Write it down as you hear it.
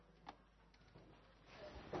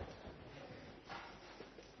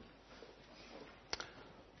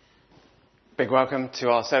Big welcome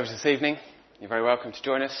to our service this evening. You're very welcome to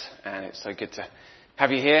join us, and it's so good to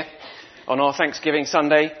have you here on our Thanksgiving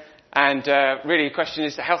Sunday. And really the question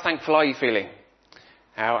is, how thankful are you feeling?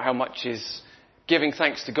 How much is giving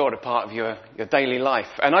thanks to God a part of your daily life?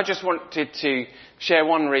 And I just wanted to share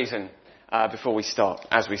one reason before we start,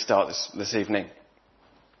 as we start this evening.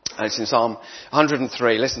 And it's in Psalm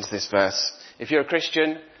 103. Listen to this verse. If you're a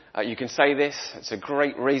Christian, you can say this. It's a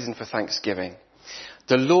great reason for thanksgiving.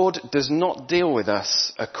 The Lord does not deal with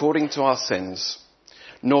us according to our sins,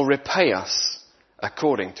 nor repay us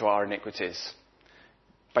according to our iniquities.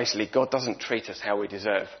 Basically, God doesn't treat us how we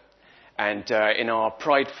deserve. And in our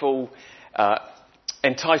prideful,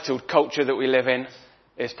 entitled culture that we live in,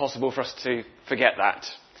 it's possible for us to forget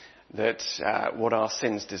that what our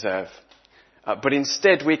sins deserve. But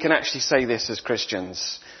instead, we can actually say this as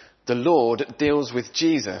Christians. The Lord deals with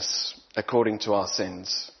Jesus according to our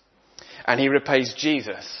sins. And he repays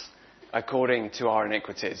Jesus according to our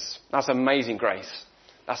iniquities. That's amazing grace.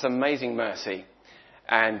 That's amazing mercy.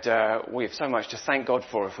 And we have so much to thank God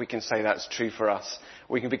for if we can say that's true for us.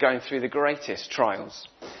 We can be going through the greatest trials,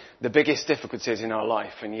 the biggest difficulties in our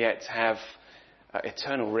life, and yet have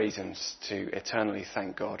eternal reasons to eternally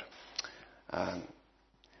thank God.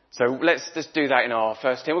 So let's just do that in our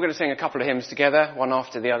first hymn. We're going to sing a couple of hymns together, one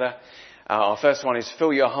after the other. Our first one is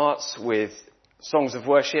Fill Your Hearts with Songs of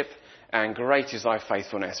Worship and Great is Thy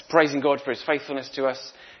Faithfulness. Praising God for his faithfulness to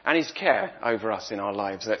us and his care over us in our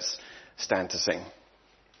lives. Let's stand to sing.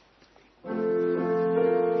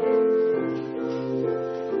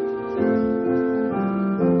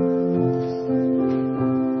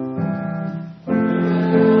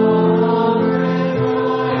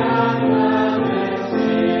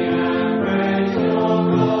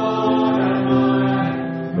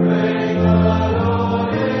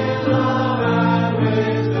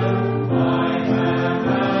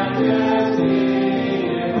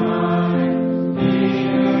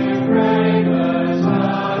 Great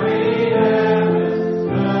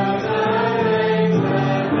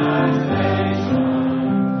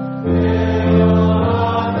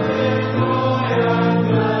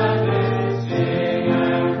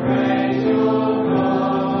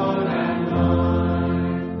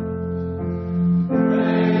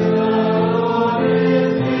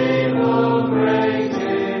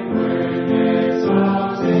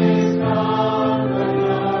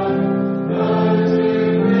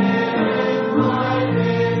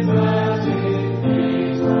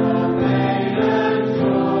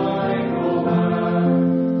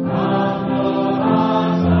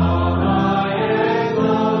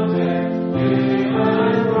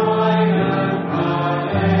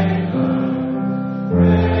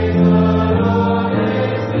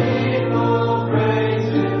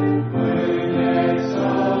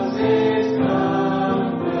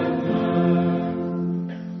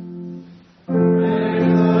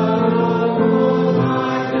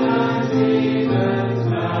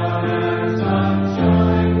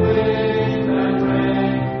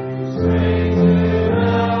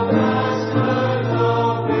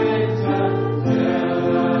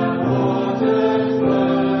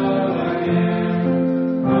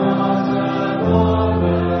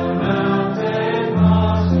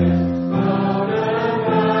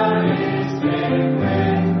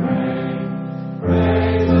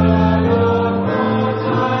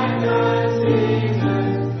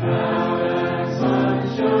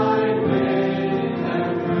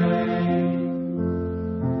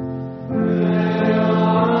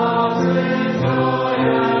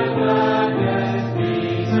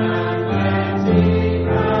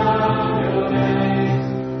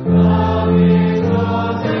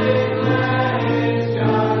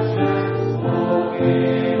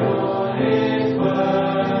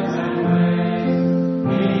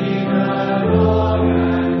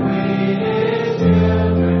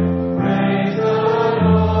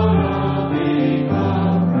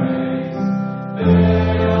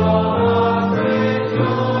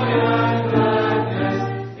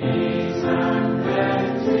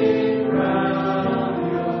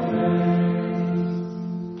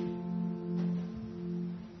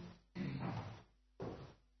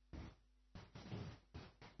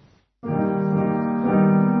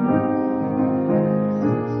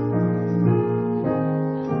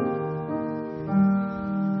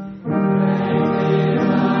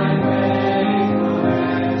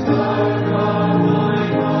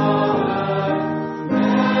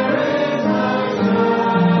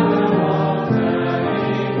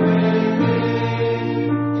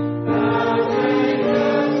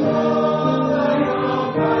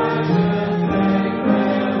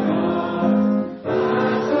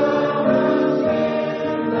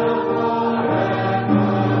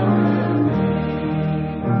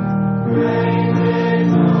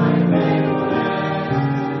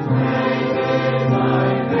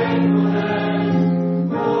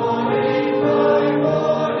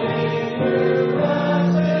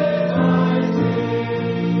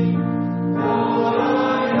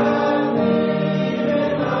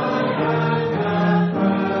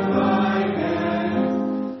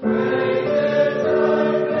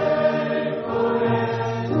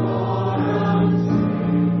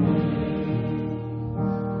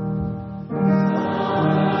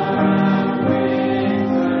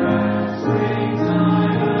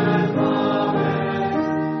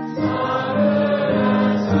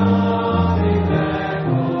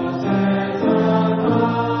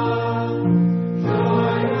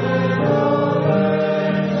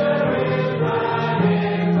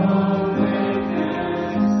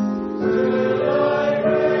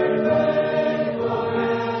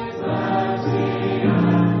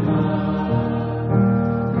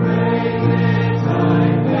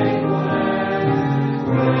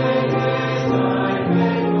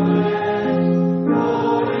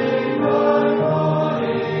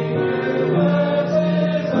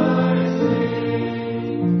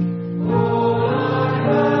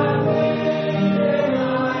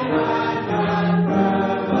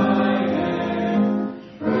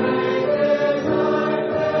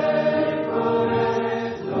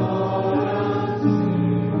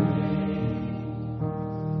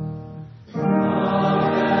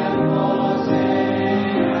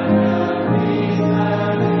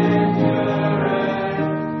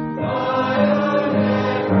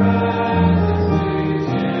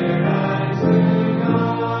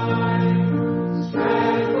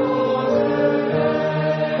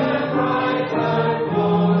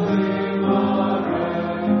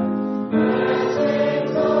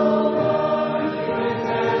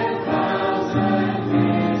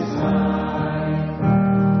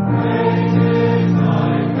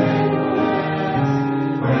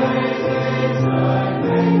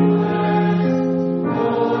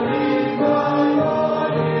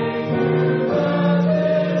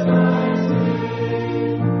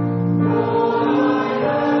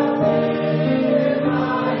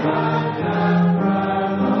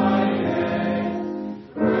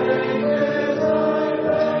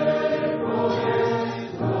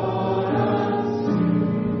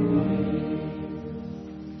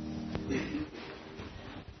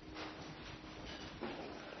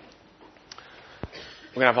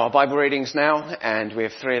We're going to have our Bible readings now, and we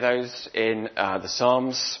have three of those in the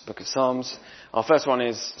Psalms, Book of Psalms. Our first one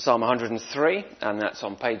is Psalm 103, and that's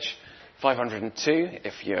on page 502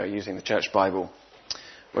 if you're using the Church Bible.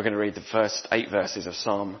 We're going to read the first 8 verses of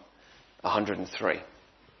Psalm 103.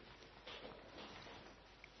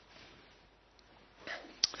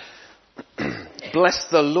 Bless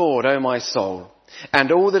the Lord, O my soul,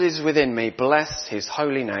 and all that is within me, bless his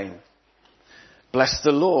holy name. Bless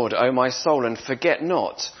the Lord, O my soul, and forget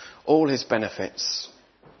not all his benefits,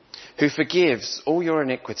 who forgives all your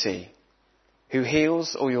iniquity, who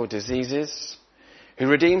heals all your diseases, who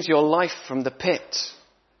redeems your life from the pit,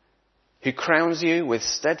 who crowns you with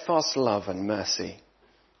steadfast love and mercy,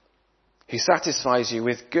 who satisfies you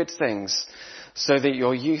with good things so that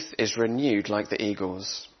your youth is renewed like the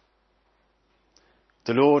eagles.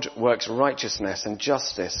 The Lord works righteousness and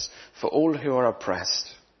justice for all who are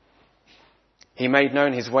oppressed. He made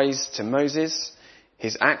known his ways to Moses,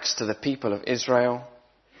 his acts to the people of Israel.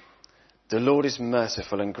 The Lord is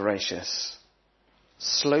merciful and gracious,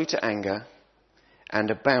 slow to anger, and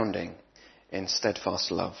abounding in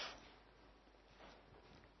steadfast love.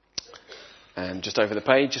 And just over the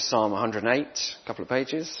page, Psalm 108, a couple of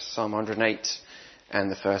pages, Psalm 108 and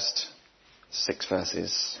the first 6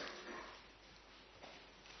 verses.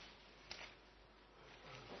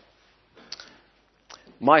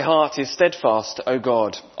 My heart is steadfast, O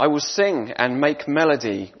God. I will sing and make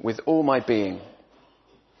melody with all my being.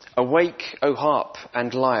 Awake, O harp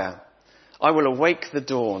and lyre. I will awake the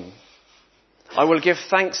dawn. I will give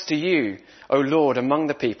thanks to you, O Lord, among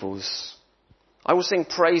the peoples. I will sing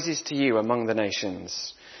praises to you among the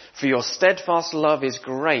nations. For your steadfast love is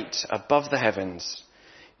great above the heavens.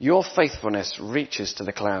 Your faithfulness reaches to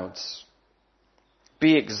the clouds.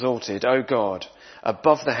 Be exalted, O God,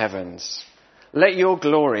 above the heavens. Let your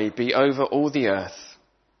glory be over all the earth,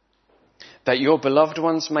 that your beloved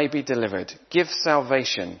ones may be delivered. Give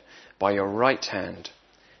salvation by your right hand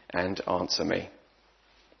and answer me.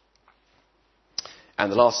 And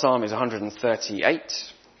the last psalm is 138,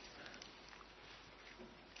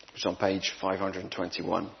 which is on page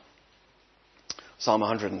 521. Psalm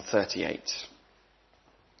 138.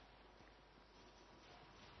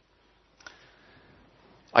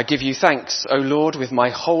 I give you thanks, O Lord, with my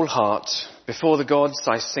whole heart. Before the gods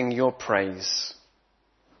I sing your praise.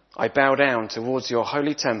 I bow down towards your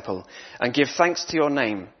holy temple and give thanks to your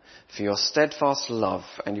name for your steadfast love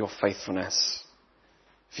and your faithfulness.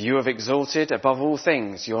 For you have exalted above all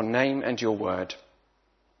things your name and your word.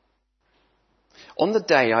 On the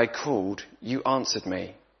day I called, you answered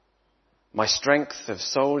me. My strength of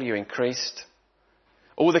soul you increased.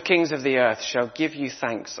 All the kings of the earth shall give you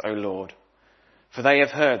thanks, O Lord, for they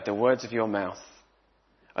have heard the words of your mouth.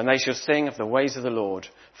 And they shall sing of the ways of the Lord,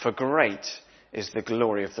 for great is the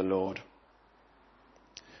glory of the Lord.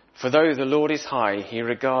 For though the Lord is high, he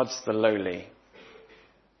regards the lowly,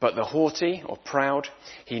 but the haughty or proud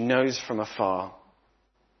he knows from afar.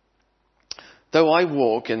 Though I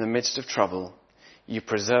walk in the midst of trouble, you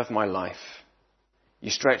preserve my life.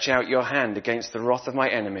 You stretch out your hand against the wrath of my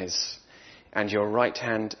enemies, and your right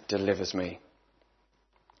hand delivers me.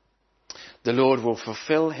 The Lord will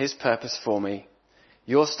fulfill his purpose for me.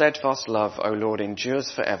 Your steadfast love, O Lord,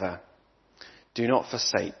 endures forever. Do not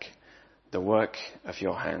forsake the work of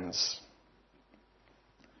your hands.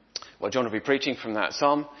 Well, John will be preaching from that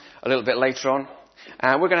psalm a little bit later on.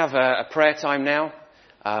 We're going to have a prayer time now.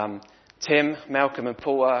 Tim, Malcolm and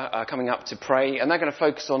Paul are coming up to pray, and they're going to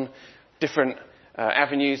focus on different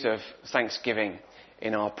avenues of thanksgiving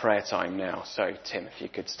in our prayer time now. So, Tim, if you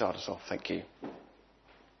could start us off. Thank you.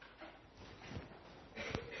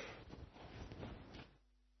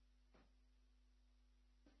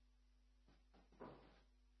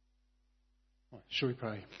 Shall we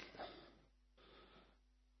pray?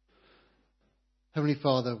 Heavenly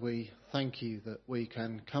Father, we thank you that we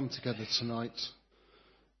can come together tonight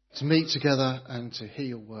to meet together and to hear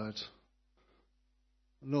your word.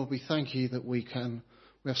 Lord, we thank you that we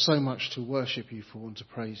have so much to worship you for and to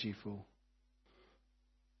praise you for.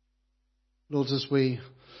 Lord, as we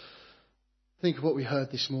think of what we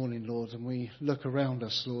heard this morning, Lord, and we look around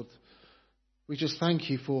us, Lord, we just thank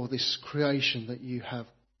you for this creation that you have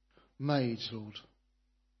made, Lord.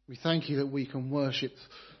 We thank you that we can worship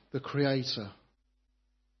the Creator.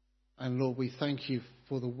 And Lord, we thank you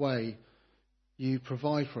for the way you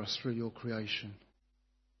provide for us through your creation.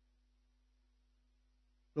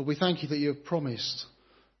 Lord, we thank you that you have promised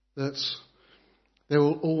that there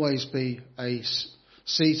will always be a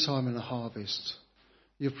seed time and a harvest.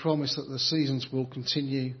 You've promised that the seasons will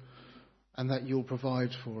continue and that you'll provide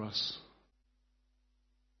for us.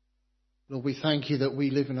 Lord, we thank you that we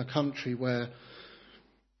live in a country where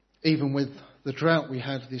even with the drought we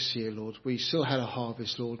had this year, Lord, we still had a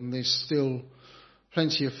harvest, Lord, and there's still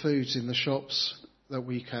plenty of foods in the shops that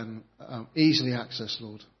we can easily access,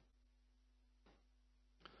 Lord.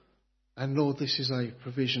 And Lord, this is a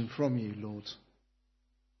provision from you, Lord.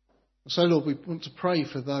 So, Lord, we want to pray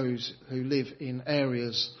for those who live in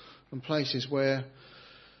areas and places where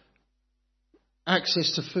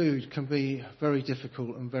access to food can be very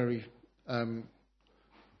difficult and very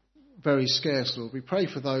scarce, Lord. We pray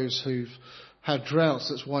for those who've had droughts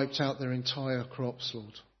that's wiped out their entire crops,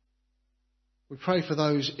 Lord. We pray for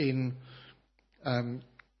those in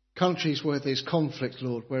countries where there's conflict,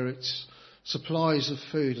 Lord, where it's supplies of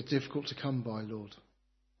food are difficult to come by, Lord.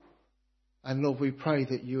 And Lord, we pray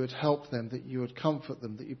that you would help them, that you would comfort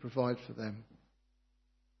them, that you provide for them.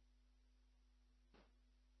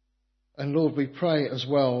 And Lord, we pray as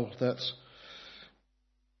well that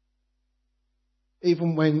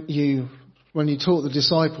even when you taught the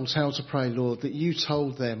disciples how to pray, Lord, that you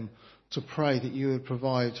told them to pray that you would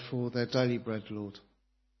provide for their daily bread, Lord.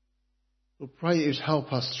 Lord, pray that you'd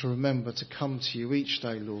help us to remember to come to you each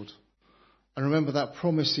day, Lord. And remember that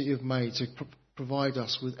promise that you've made to provide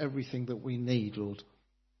us with everything that we need, Lord.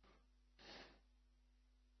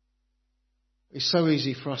 It's so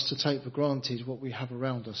easy for us to take for granted what we have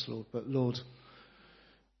around us, Lord. But Lord,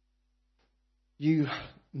 you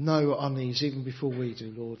know our needs even before we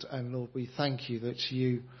do, Lord. And Lord, we thank you that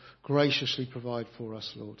you graciously provide for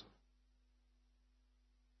us, Lord.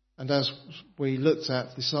 And as we looked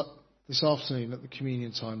at this afternoon at the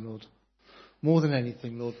communion time, Lord, more than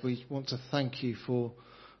anything, Lord, we want to thank you for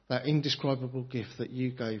that indescribable gift that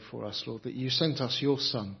you gave for us, Lord, that you sent us your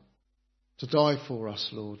Son to die for us,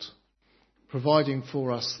 Lord, providing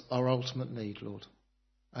for us our ultimate need, Lord.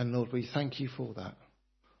 And Lord, we thank you for that.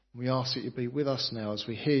 We ask that you be with us now as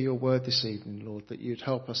we hear your word this evening, Lord, that you'd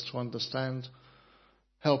help us to understand,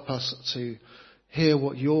 help us to hear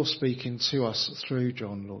what you're speaking to us through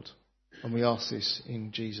John, Lord. And we ask this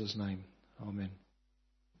in Jesus' name. Amen.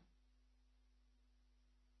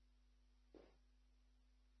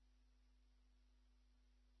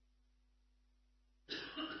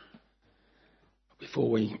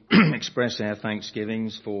 Before we express our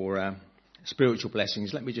thanksgivings for spiritual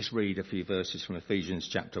blessings, let me just read a few verses from Ephesians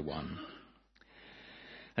chapter 1.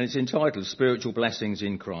 And it's entitled Spiritual Blessings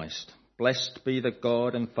in Christ. Blessed be the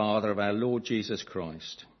God and Father of our Lord Jesus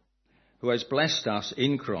Christ, who has blessed us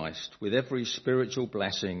in Christ with every spiritual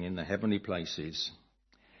blessing in the heavenly places,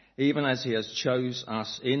 even as he has chose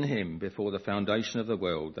us in him before the foundation of the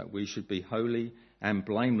world, that we should be holy and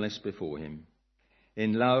blameless before him.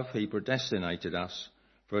 In love, he predestinated us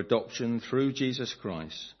for adoption through Jesus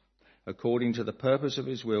Christ, according to the purpose of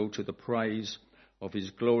his will, to the praise of his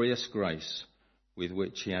glorious grace, with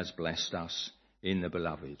which he has blessed us in the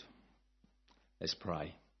beloved. Let's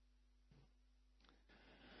pray.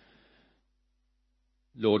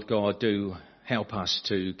 Lord God, do help us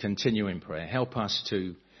to continue in prayer. Help us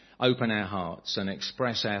to open our hearts and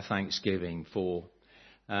express our thanksgiving for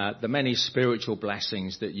the many spiritual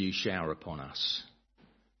blessings that you shower upon us.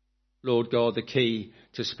 Lord God, the key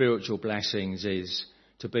to spiritual blessings is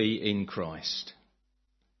to be in Christ.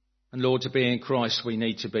 And Lord, to be in Christ, we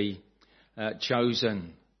need to be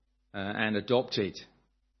chosen and adopted,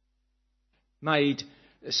 made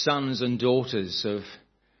sons and daughters of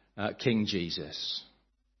King Jesus.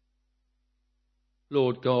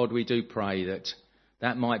 Lord God, we do pray that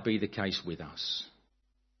that might be the case with us.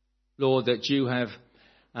 Lord, that you have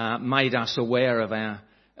made us aware of our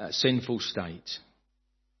sinful state,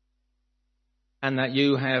 and that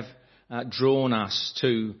you have drawn us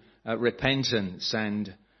to repentance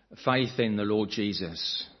and faith in the Lord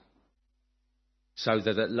Jesus, so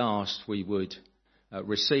that at last we would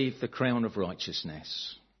receive the crown of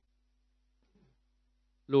righteousness.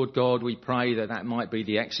 Lord God, we pray that that might be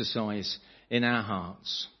the exercise in our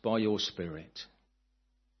hearts by your Spirit.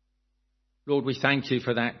 Lord, we thank you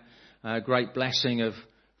for that great blessing of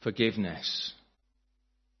forgiveness,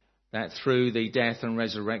 that through the death and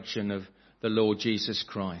resurrection of the Lord Jesus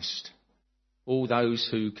Christ, all those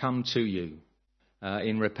who come to you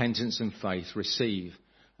in repentance and faith receive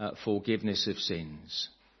forgiveness of sins.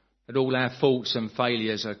 That all our faults and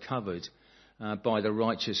failures are covered by the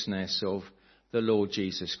righteousness of the Lord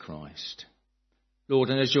Jesus Christ. Lord,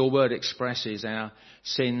 and as your word expresses, our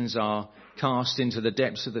sins are cast into the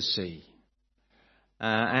depths of the sea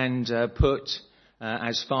and put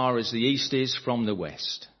as far as the east is from the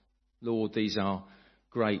west. Lord, these are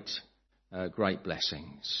great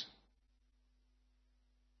blessings.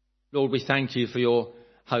 Lord, we thank you for your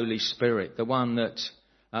Holy Spirit, the one that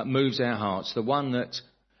moves our hearts, the one that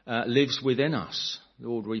lives within us.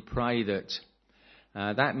 Lord, we pray that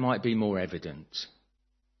that might be more evident.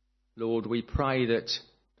 Lord, we pray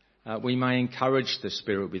that we may encourage the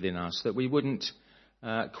Spirit within us, that we wouldn't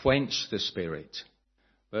quench the Spirit,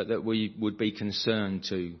 but that we would be concerned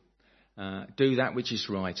to do that which is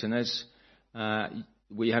right. And as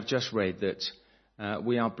we have just read, that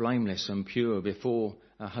we are blameless and pure before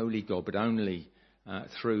a holy God, but only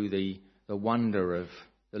through the wonder of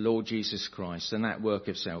the Lord Jesus Christ and that work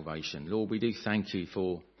of salvation. Lord, we do thank you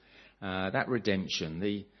for that redemption,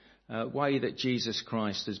 the way that Jesus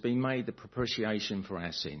Christ has been made the propitiation for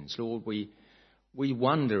our sins. Lord, we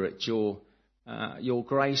wonder at your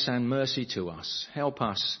grace and mercy to us. Help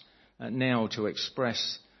us now to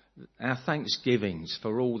express our thanksgivings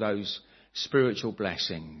for all those spiritual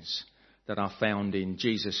blessings that are found in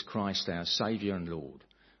Jesus Christ, our Saviour and Lord.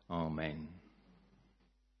 Amen.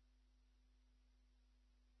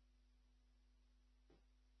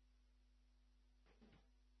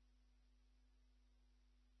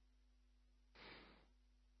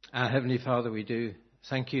 Our Heavenly Father, we do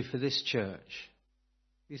thank you for this church.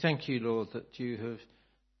 We thank you, Lord, that you have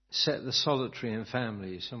set the solitary in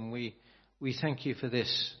families, and we thank you for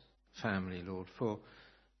this family, Lord, for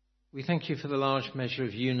we thank you for the large measure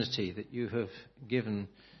of unity that you have given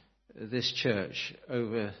this church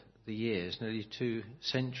over the years, nearly 2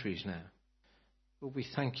 centuries now. Lord, we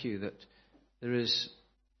thank you that there is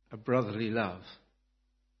a brotherly love.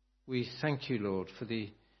 We thank you, Lord, for the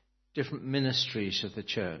different ministries of the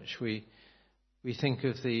church. We think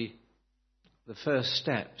of the first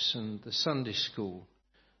steps and the Sunday school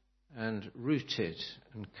and Rooted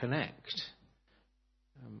and Connect.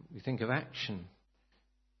 We think of Action.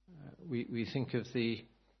 We think of the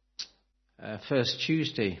First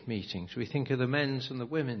Tuesday meetings. We think of the men's and the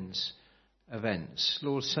women's events.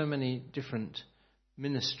 Lord, so many different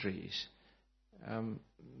ministries.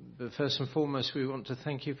 But first and foremost, we want to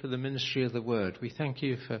thank you for the ministry of the Word. We thank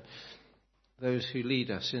you for those who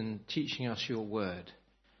lead us in teaching us your Word.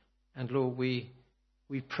 And Lord, we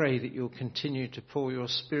pray that you'll continue to pour your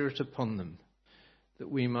Spirit upon them, that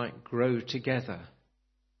we might grow together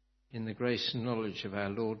in the grace and knowledge of our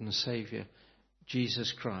Lord and Saviour,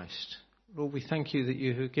 Jesus Christ. Lord, we thank you that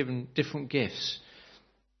you have given different gifts.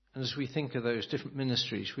 And as we think of those different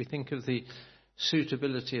ministries, we think of the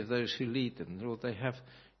suitability of those who lead them. Lord, they have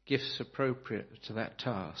gifts appropriate to that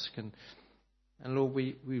task. And Lord,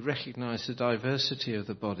 we recognise the diversity of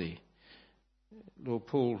the body. Lord,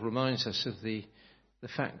 Paul reminds us of the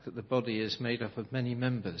fact that the body is made up of many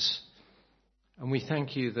members. And we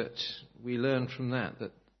thank you that we learn from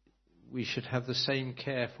that we should have the same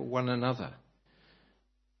care for one another.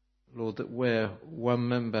 Lord, that where one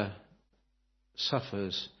member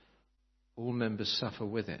suffers, all members suffer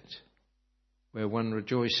with it. Where one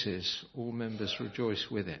rejoices, all members rejoice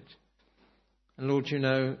with it. And Lord, you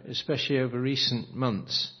know, especially over recent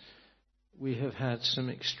months, we have had some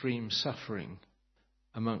extreme suffering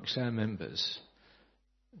amongst our members.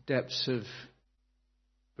 Depths of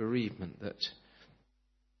bereavement that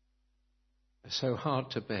are so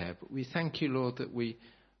hard to bear. But we thank you, Lord, that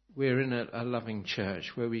we're in a loving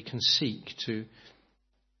church where we can seek to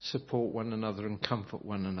support one another and comfort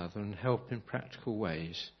one another and help in practical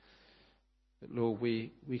ways. But Lord,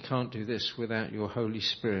 we can't do this without your Holy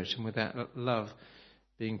Spirit and without love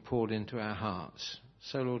being poured into our hearts.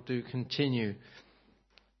 So Lord, do continue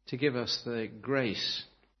to give us the grace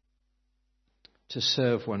to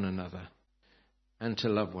serve one another and to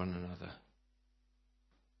love one another.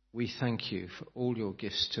 We thank you for all your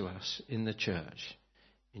gifts to us in the church.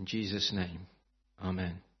 In Jesus' name,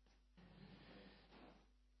 amen.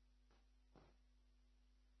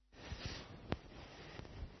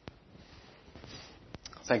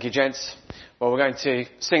 Thank you, gents. Well, we're going to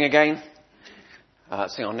sing again.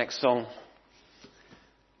 Sing our next song.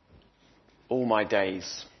 All my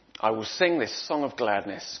days, I will sing this song of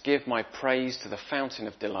gladness, give my praise to the fountain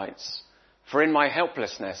of delights. For in my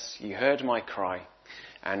helplessness you heard my cry,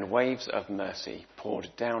 and waves of mercy poured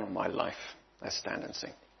down on my life. Let's stand and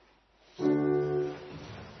sing.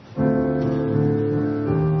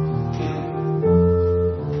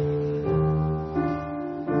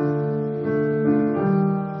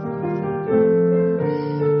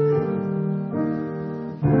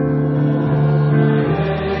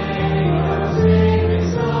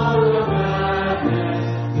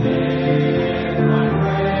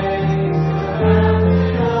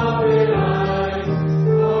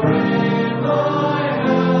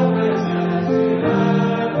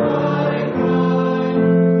 Love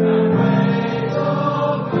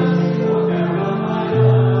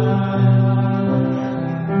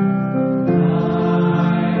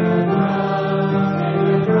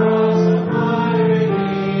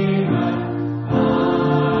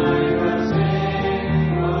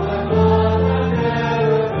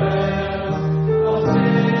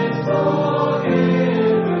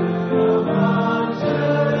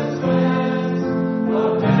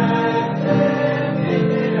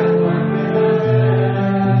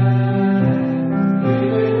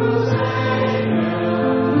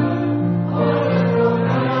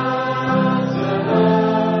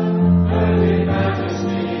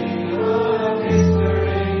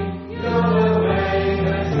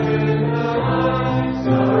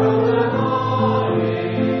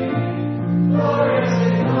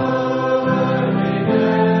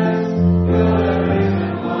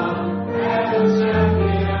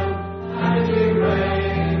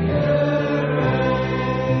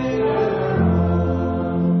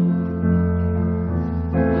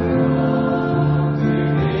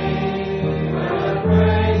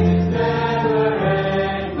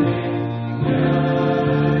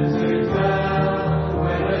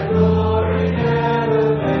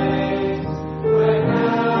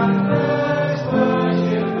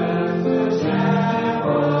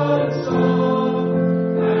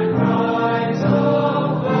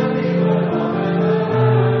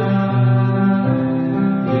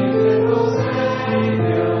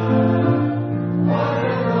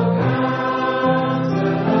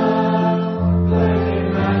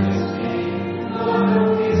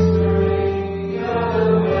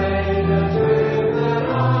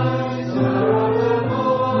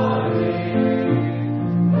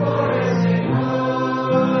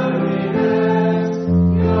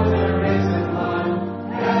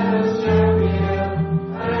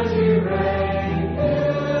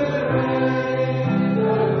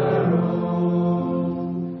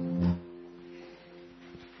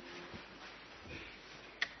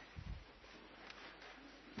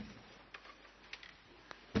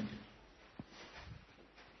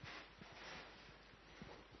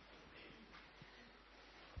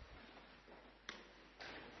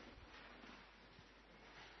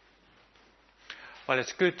Well,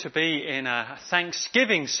 it's good to be in a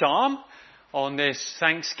Thanksgiving psalm on this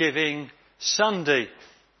Thanksgiving Sunday.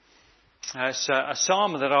 It's a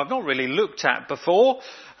psalm that I've not really looked at before.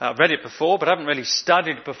 I've read it before, but I haven't really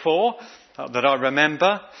studied before that I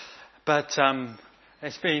remember. But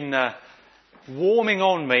it's been warming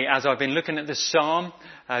on me as I've been looking at this psalm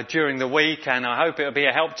during the week, and I hope it'll be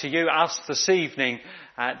a help to you, us this evening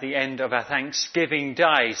at the end of our Thanksgiving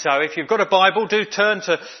Day. So if you've got a Bible, do turn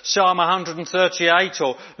to Psalm 138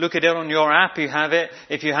 or look at it on your app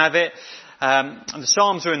if you have it. The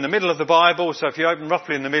Psalms are in the middle of the Bible, so if you open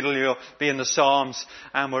roughly in the middle, you'll be in the Psalms,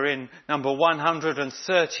 and we're in number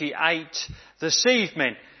 138 this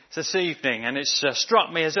evening, and it's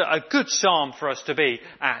struck me as a good psalm for us to be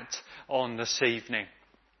at on this evening.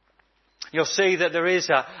 You'll see that there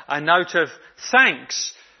is a note of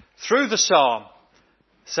thanks through the psalm.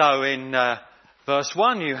 So in verse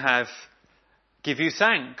 1 you have give you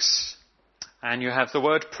thanks, and you have the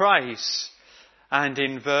word praise. And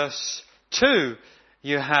in verse 2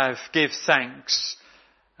 you have give thanks.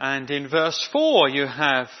 And in verse 4 you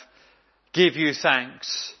have give you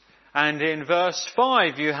thanks. And in verse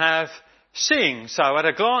 5 you have sing. So at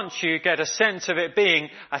a glance you get a sense of it being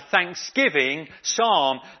a thanksgiving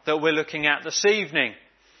psalm that we're looking at this evening.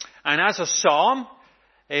 And as a psalm,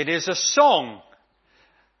 it is a song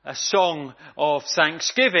of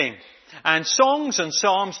thanksgiving. And songs and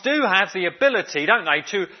psalms do have the ability, don't they,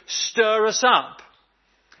 to stir us up,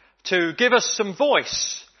 to give us some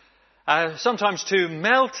voice, sometimes to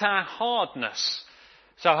melt our hardness.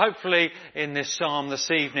 So hopefully in this psalm this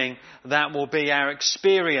evening, that will be our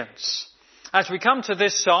experience. As we come to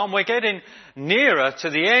this psalm, we're getting nearer to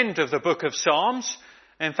the end of the book of Psalms.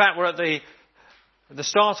 In fact, we're at the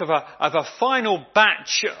start of a final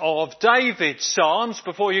batch of David's psalms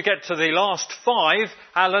before you get to the last 5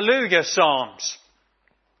 Hallelujah psalms.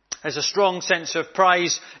 There's a strong sense of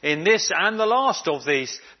praise in this and the last of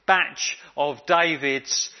these batch of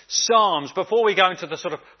David's psalms before we go into the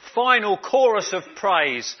sort of final chorus of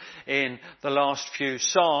praise in the last few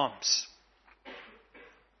psalms.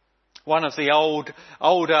 One of the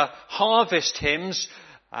older harvest hymns,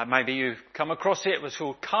 maybe you've come across it, was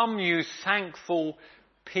called Come You Thankful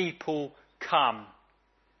People Come.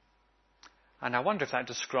 And I wonder if that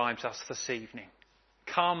describes us this evening.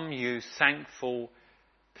 Come you thankful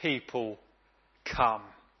people come.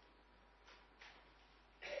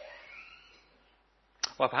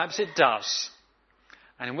 Well, perhaps it does.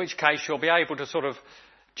 And in which case you'll be able to sort of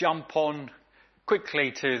jump on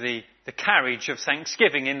quickly to the carriage of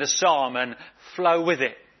thanksgiving in the psalm and flow with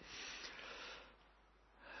it.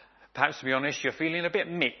 Perhaps, to be honest, you're feeling a bit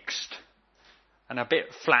mixed and a bit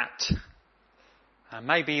flat. And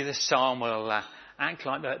maybe this psalm will act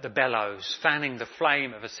like the bellows, fanning the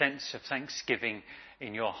flame of a sense of thanksgiving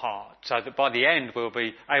in your heart, so that by the end we'll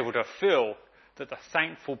be able to feel that the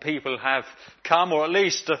thankful people have come, or at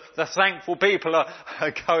least the thankful people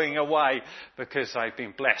are going away because they've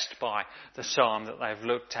been blessed by the psalm that they've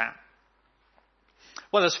looked at.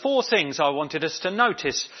 Well, there's 4 things I wanted us to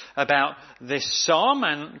notice about this psalm,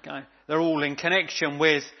 and they're all in connection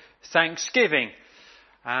with thanksgiving.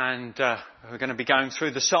 And we're going to be going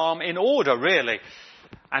through the psalm in order, really.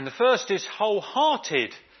 And the first is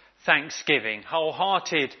wholehearted thanksgiving.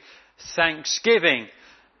 Wholehearted thanksgiving.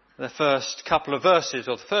 The first couple of verses,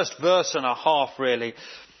 or the first verse and a half, really.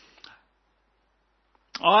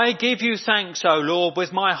 I give you thanks, O Lord,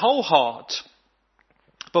 with my whole heart.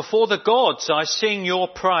 Before the gods I sing your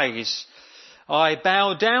praise. I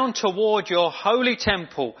bow down toward your holy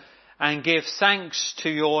temple and give thanks to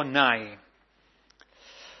your name.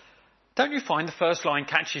 Don't you find the first line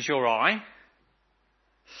catches your eye?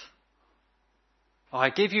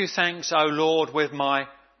 I give you thanks, O Lord, with my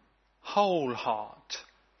whole heart.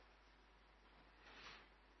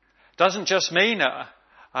 Doesn't just mean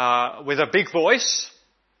with a big voice,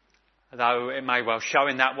 though it may well show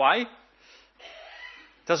in that way.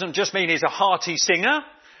 Doesn't just mean he's a hearty singer,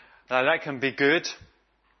 though that can be good.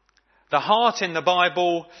 The heart in the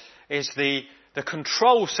Bible is the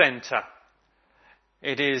control centre.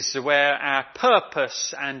 It is where our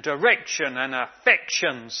purpose and direction and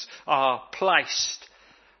affections are placed.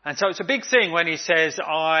 And so it's a big thing when he says,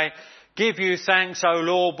 I give you thanks, O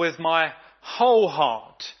Lord, with my whole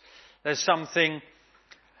heart. There's something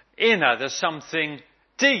inner, there's something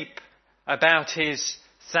deep about his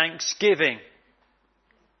thanksgiving.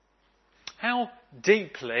 How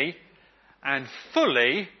deeply and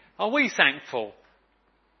fully are we thankful?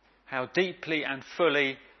 How deeply and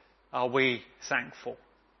fully are we thankful?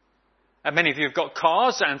 And many of you have got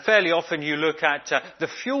cars, and fairly often you look at the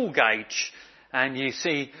fuel gauge and you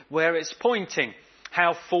see where it's pointing,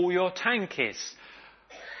 how full your tank is.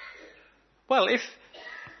 Well,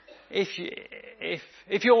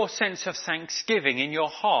 if your sense of thanksgiving in your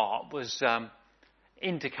heart was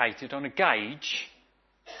indicated on a gauge,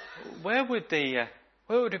 where would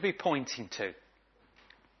it be pointing to?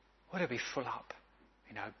 Would it be full up?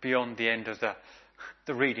 Beyond the end of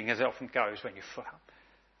the reading, as it often goes when you're full up.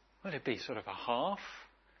 Would it be sort of a half?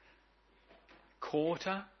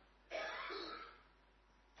 Quarter?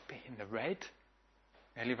 Be in the red?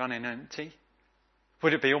 Nearly running empty?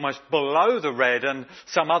 Would it be almost below the red and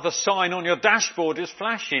some other sign on your dashboard is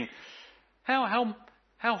flashing? How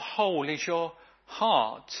whole is your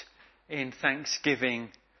heart in thanksgiving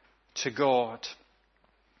to God?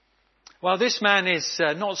 Well, this man is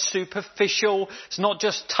not superficial. It's not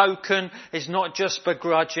just token. It's not just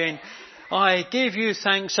begrudging. I give you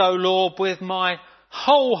thanks, O Lord, with my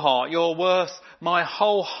whole heart. You're worth my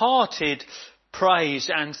wholehearted praise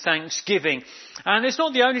and thanksgiving. And it's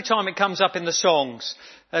not the only time it comes up in the songs.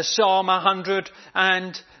 Psalm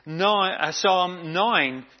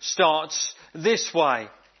 9 starts this way.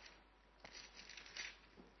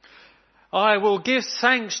 I will give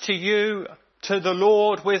thanks to you, to the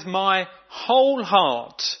Lord, with my whole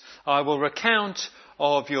heart. I will recount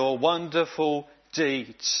of your wonderful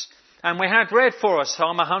deeds. And we had read for us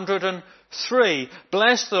Psalm 103.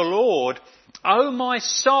 Bless the Lord, O my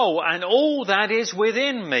soul, and all that is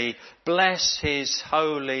within me. Bless his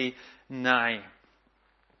holy name.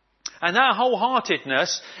 And that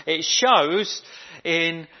wholeheartedness, it shows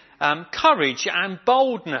in courage and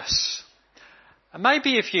boldness. And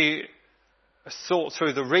maybe if you thought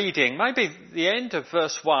through the reading, maybe the end of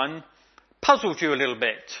verse 1 puzzled you a little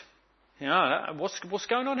bit. What's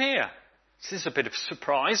going on here? This is a bit of a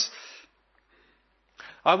surprise.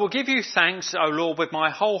 I will give you thanks, O Lord, with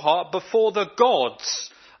my whole heart. Before the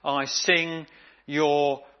gods I sing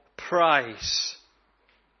your praise.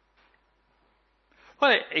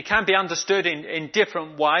 Well, it can be understood in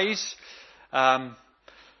different ways. Very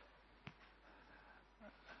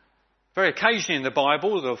occasionally in the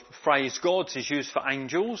Bible, the phrase gods is used for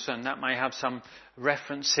angels, and that may have some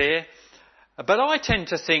reference here. But I tend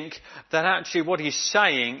to think that actually what he's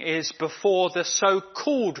saying is before the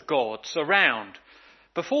so-called gods around.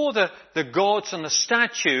 Before the gods and the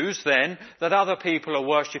statues then that other people are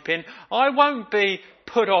worshipping, I won't be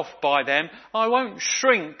put off by them. I won't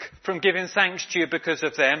shrink from giving thanks to you because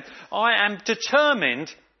of them. I am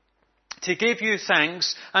determined to give you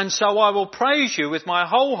thanks, and so I will praise you with my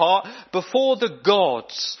whole heart. Before the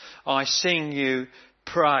gods I sing you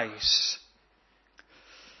praise.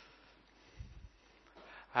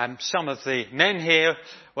 Some of the men here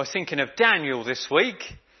were thinking of Daniel this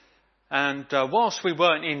week. And whilst we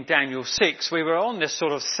weren't in Daniel 6, we were on this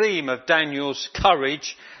sort of theme of Daniel's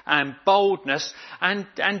courage and boldness. And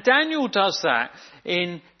Daniel does that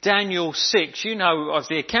in Daniel 6. You know of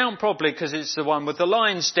the account probably because it's the one with the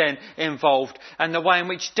lion's den involved. And the way in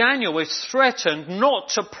which Daniel is threatened not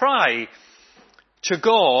to pray to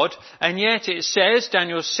God. And yet it says,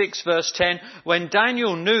 Daniel 6 verse 10, when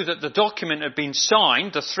Daniel knew that the document had been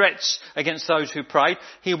signed, the threats against those who prayed,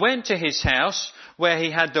 he went to his house, where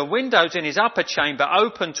he had the windows in his upper chamber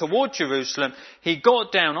open toward Jerusalem. He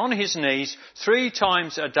got down on his knees 3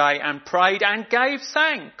 times a day and prayed and gave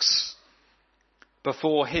thanks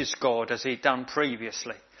before his God as he'd done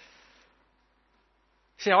previously.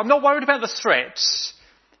 See, I'm not worried about the threats.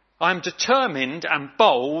 I'm determined and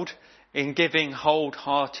bold in giving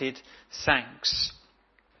wholehearted thanks.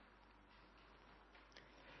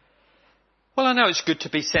 Well, I know it's good to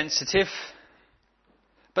be sensitive,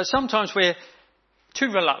 but sometimes we're too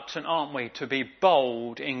reluctant, aren't we, to be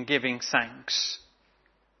bold in giving thanks.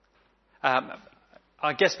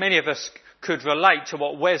 I guess many of us could relate to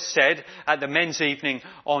what Wes said at the men's evening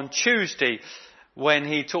on Tuesday when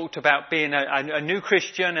he talked about being a new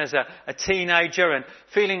Christian as a teenager and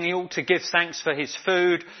feeling he ought to give thanks for his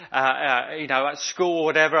food, at school or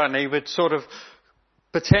whatever, and he would sort of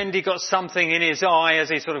pretend he got something in his eye as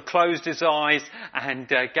he sort of closed his eyes and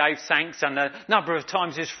gave thanks. And a number of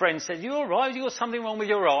times his friends said, "You all right? You got something wrong with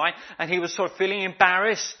your eye?" And he was sort of feeling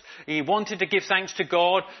embarrassed. He wanted to give thanks to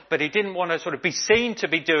God, but he didn't want to sort of be seen to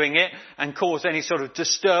be doing it and cause any sort of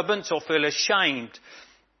disturbance or feel ashamed.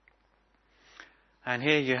 And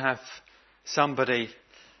here you have somebody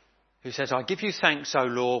who says, I give you thanks, O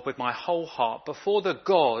Lord, with my whole heart. Before the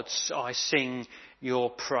gods I sing your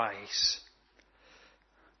praise.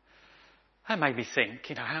 That made me think,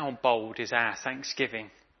 how bold is our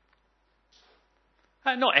thanksgiving?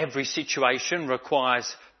 Not every situation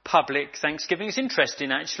requires public thanksgiving. It's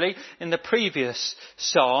interesting, actually, in the previous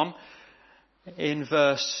psalm, in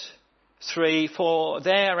verse 3, for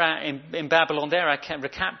there in Babylon, there our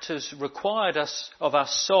captors required of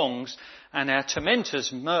us songs, and our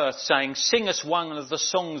tormentors mirth, saying, sing us one of the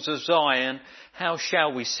songs of Zion. How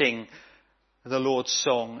shall we sing the Lord's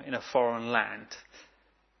song in a foreign land?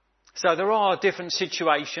 So there are different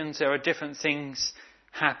situations, there are different things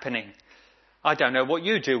happening. I don't know what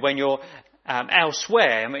you do when you're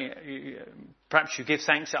elsewhere. I mean, perhaps you give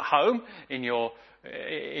thanks at home in your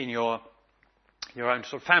own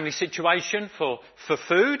sort of family situation for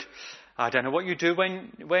food. I don't know what you do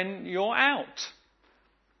when you're out.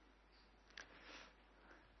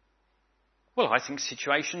 Well, I think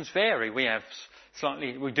situations vary.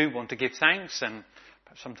 We do want to give thanks, and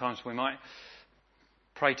perhaps sometimes we might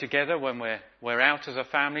pray together when we're out as a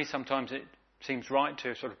family. Sometimes it seems right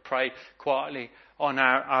to sort of pray quietly on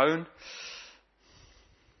our own.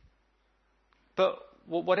 But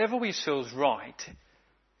whatever we feel is right,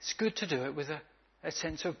 it's good to do it with a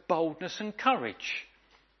sense of boldness and courage.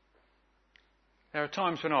 There are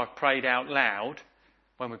times when I've prayed out loud,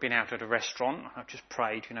 when we've been out at a restaurant. I've just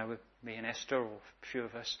prayed, with me and Esther, or a few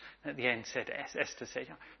of us. And at the end, Esther said,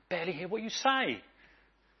 I barely hear what you say.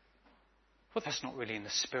 Well, that's not really in the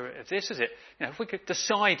spirit of this, is it? If we're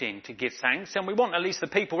deciding to give thanks, then we want at least the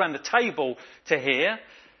people around the table to hear.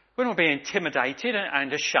 We're not being intimidated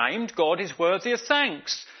and ashamed. God is worthy of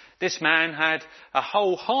thanks. This man had a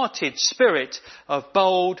wholehearted spirit of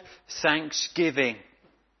bold thanksgiving.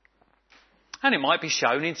 And it might be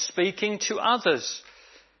shown in speaking to others,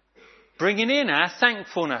 bringing in our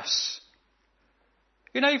thankfulness.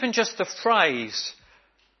 Even just the phrase,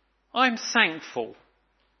 I'm thankful,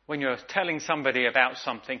 when you're telling somebody about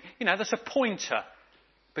something, there's a pointer,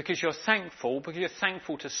 because you're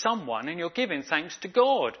thankful to someone and you're giving thanks to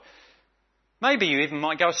God. Maybe you even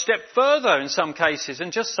might go a step further in some cases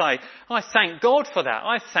and just say, I thank God for that.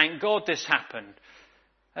 I thank God this happened.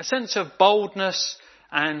 A sense of boldness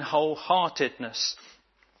and wholeheartedness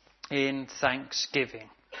in thanksgiving.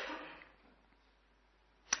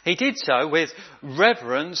 He did so with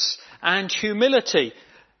reverence and humility.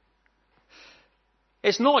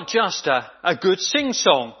 It's not just a good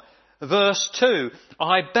sing-song. Verse 2,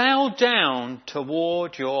 I bow down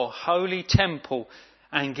toward your holy temple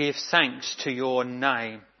and give thanks to your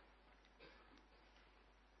name.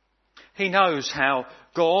 He knows how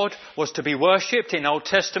God was to be worshipped in Old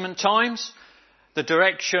Testament times. The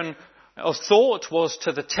direction of thought was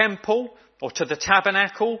to the temple or to the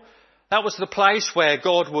tabernacle. That was the place where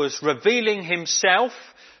God was revealing himself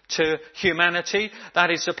to humanity.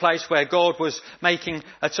 That is the place where God was making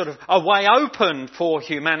a way open for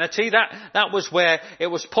humanity. That was where it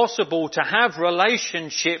was possible to have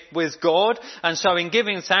relationship with God. And so in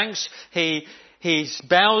giving thanks, he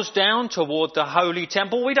bows down toward the holy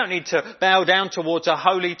temple. We don't need to bow down towards a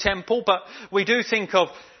holy temple, but we do think of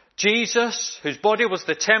Jesus, whose body was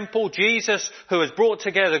the temple, Jesus, who has brought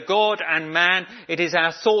together God and man. It is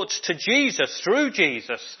our thoughts to Jesus, through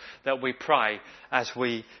Jesus, that we pray as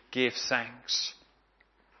we give thanks.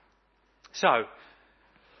 So,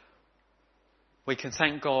 we can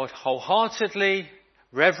thank God wholeheartedly,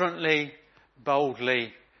 reverently,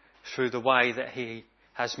 boldly, through the way that he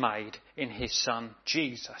has made in his Son,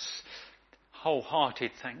 Jesus.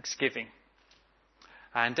 Wholehearted thanksgiving.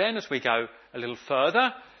 And then as we go a little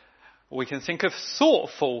further, we can think of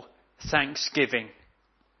thoughtful thanksgiving.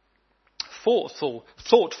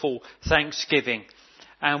 Thoughtful thanksgiving.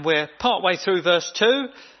 And we're partway through verse 2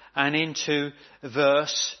 and into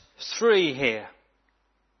verse 3 here.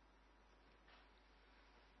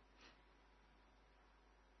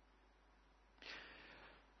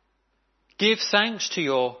 Give thanks to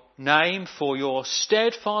your name for your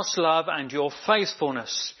steadfast love and your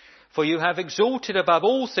faithfulness, for you have exalted above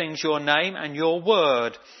all things your name and your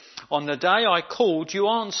word. On the day I called, you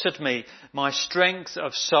answered me. My strength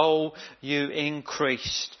of soul you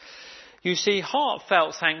increased. You see,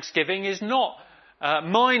 heartfelt thanksgiving is not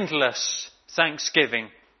mindless thanksgiving.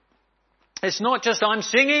 It's not just I'm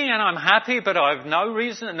singing and I'm happy, but I've no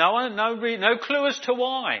reason, no clue as to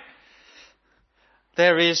why.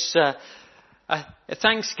 There is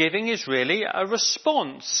thanksgiving is really a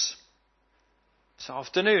response. This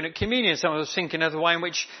afternoon at communion, someone was thinking of the way in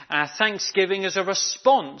which our thanksgiving is a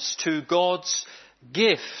response to God's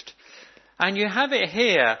gift. And you have it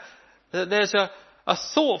here that there's a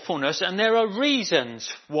thoughtfulness, and there are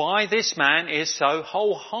reasons why this man is so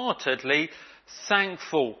wholeheartedly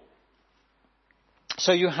thankful.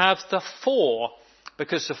 So you have the for,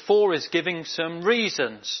 because the for is giving some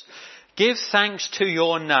reasons. Give thanks to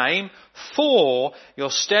your name for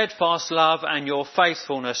your steadfast love and your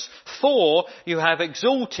faithfulness, for you have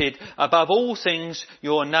exalted above all things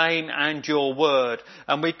your name and your word.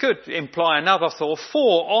 And we could imply another thought,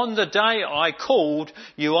 for on the day I called,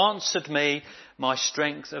 you answered me, my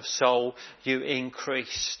strength of soul you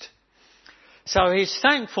increased. So his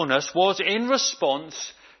thankfulness was in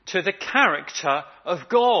response to the character of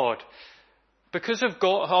God, because of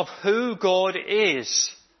God, of who God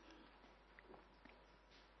is.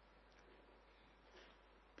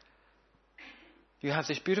 You have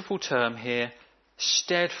this beautiful term here,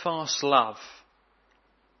 steadfast love.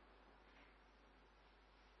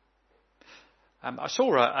 I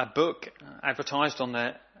saw a book advertised on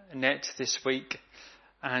the net this week,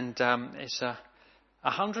 and it's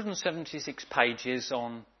 176 pages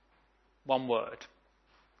on one word.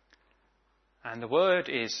 And the word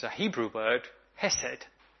is a Hebrew word, hesed.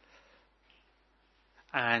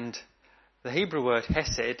 And the Hebrew word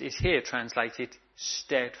hesed is here translated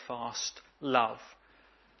steadfast love.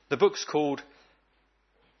 The book's called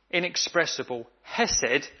Inexpressible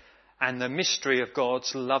Hesed and the Mystery of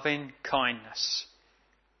God's Loving Kindness.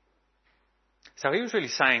 So he was really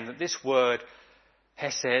saying that this word,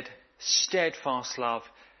 hesed, steadfast love,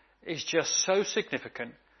 is just so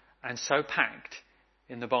significant and so packed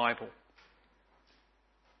in the Bible.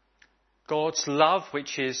 God's love,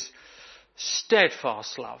 which is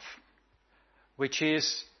steadfast love, which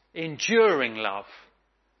is enduring love,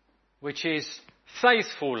 which is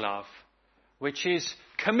faithful love, which is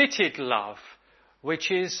committed love, which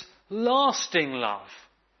is lasting love.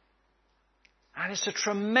 And it's a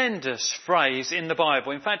tremendous phrase in the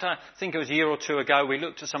Bible. In fact, I think it was a year or two ago we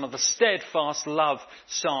looked at some of the steadfast love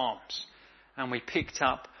psalms and we picked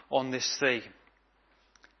up on this theme.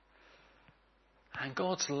 And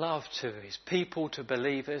God's love to his people, to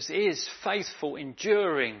believers, is faithful,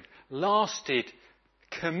 enduring, lasted,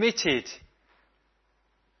 committed.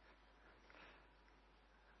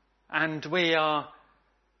 And we are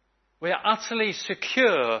utterly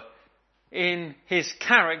secure in his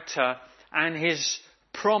character and his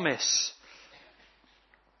promise.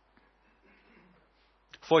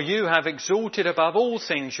 For you have exalted above all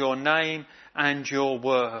things your name and your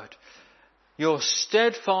word. Your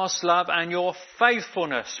steadfast love and your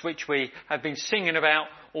faithfulness, which we have been singing about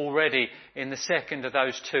already in the second of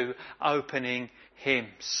those two opening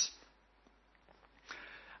hymns.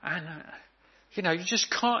 And, you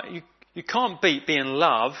just can't, you can't beat being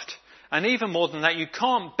loved. And even more than that, you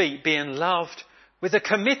can't beat being loved with a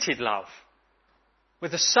committed love,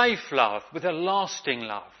 with a safe love, with a lasting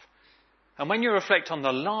love. And when you reflect on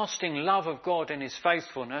the lasting love of God and his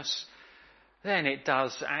faithfulness, then it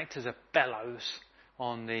does act as a bellows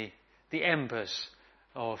on the embers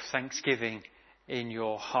of thanksgiving in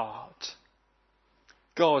your heart.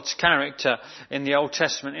 God's character in the Old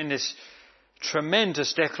Testament, in this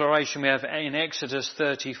tremendous declaration we have in Exodus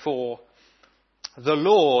 34. The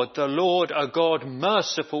Lord, a God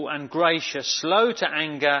merciful and gracious, slow to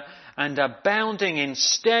anger and abounding in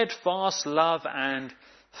steadfast love and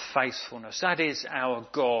faithfulness. That is our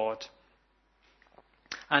God.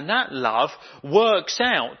 And that love works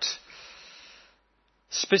out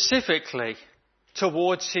specifically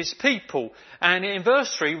towards his people. And in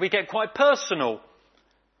verse 3 we get quite personal.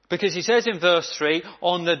 Because he says in verse 3,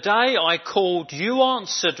 on the day I called, you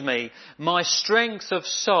answered me. My strength of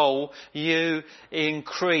soul you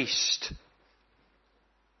increased.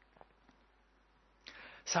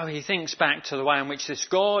 So he thinks back to the way in which this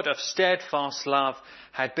God of steadfast love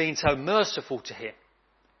had been so merciful to him.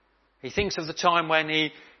 He thinks of the time when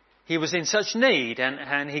he was in such need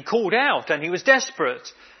and he called out and he was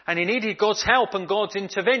desperate and he needed God's help and God's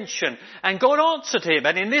intervention, and God answered him.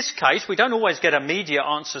 And in this case, we don't always get immediate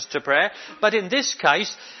answers to prayer, but in this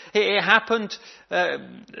case it happened, there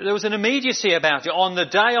was an immediacy about it. On the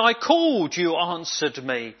day I called, you answered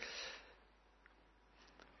me.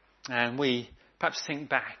 And we perhaps think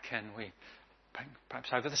back and we perhaps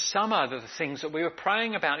over the summer, the things that we were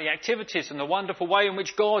praying about, the activities and the wonderful way in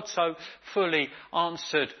which God so fully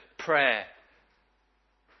answered prayer.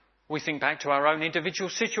 We think back to our own individual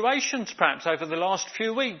situations perhaps over the last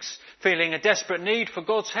few weeks, feeling a desperate need for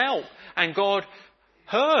God's help. And God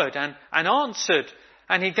heard and answered,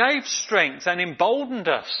 and he gave strength and emboldened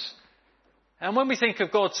us. And when we think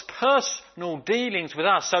of God's personal dealings with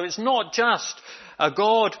us, so it's not just a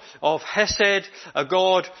God of Hesed, a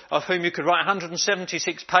God of whom you could write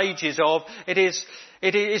 176 pages of. It is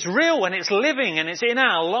real and it's living and it's in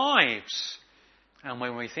our lives. And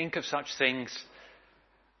when we think of such things,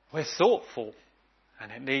 we're thoughtful,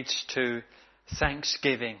 and it leads to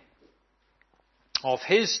thanksgiving. Of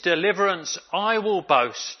his deliverance I will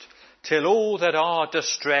boast, till all that are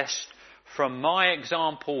distressed from my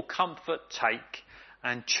example comfort take,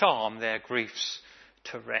 and charm their griefs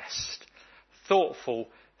to rest. Thoughtful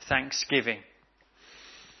thanksgiving.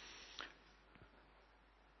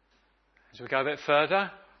 As we go a bit further,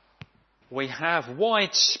 we have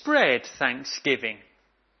widespread thanksgiving.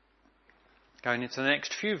 Going into the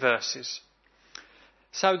next few verses.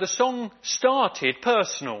 So the song started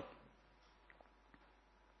personal.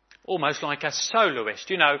 Almost like a soloist.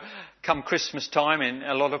 You know, come Christmas time in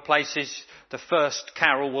a lot of places, the first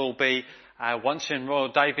carol will be Once in Royal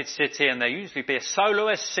David City, and there usually be a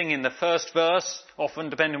soloist singing the first verse, often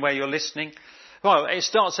depending where you're listening. Well, it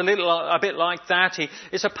starts a bit like that.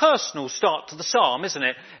 It's a personal start to the psalm, isn't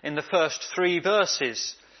it? In the first 3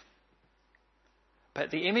 verses. But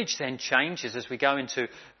the image then changes as we go into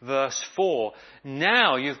verse 4.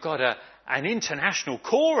 Now you've got an international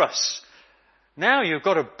chorus. Now you've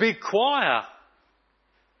got a big choir.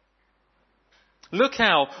 Look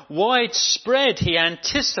how widespread he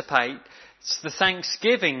anticipates the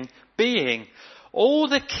thanksgiving being. All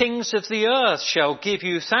the kings of the earth shall give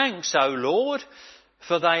you thanks, O Lord,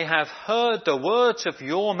 for they have heard the words of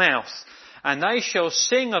your mouth. And they shall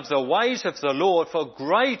sing of the ways of the Lord, for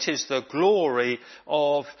great is the glory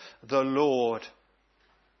of the Lord.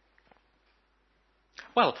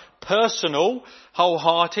 Well, personal,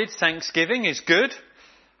 wholehearted thanksgiving is good,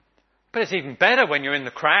 but it's even better when you're in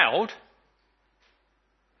the crowd.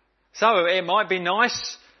 So it might be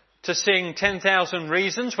nice to sing 10,000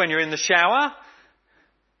 Reasons when you're in the shower,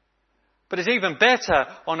 but it's even better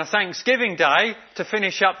on a Thanksgiving day to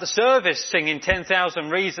finish up the service singing 10,000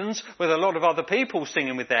 Reasons with a lot of other people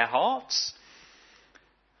singing with their hearts.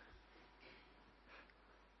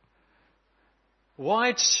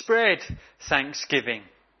 Widespread thanksgiving.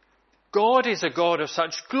 God is a God of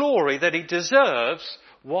such glory that he deserves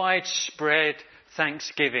widespread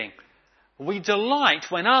thanksgiving. We delight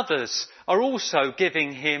when others are also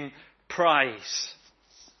giving him praise.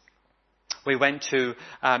 We went to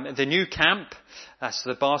the Nou Camp, that's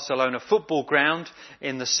the Barcelona football ground,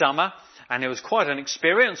 in the summer, and it was quite an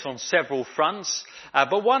experience on several fronts.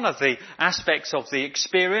 But one of the aspects of the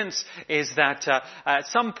experience is that at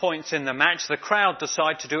some points in the match, the crowd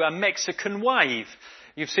decide to do a Mexican wave.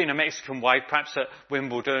 You've seen a Mexican wave perhaps at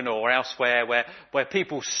Wimbledon or elsewhere where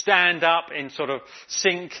people stand up in sort of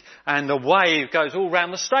sync and the wave goes all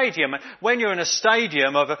around the stadium. When you're in a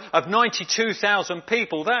stadium of 92,000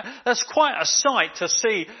 people, that's quite a sight to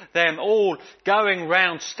see them all going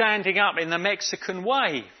round, standing up in the Mexican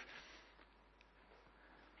wave.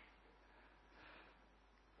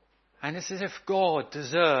 And it's as if God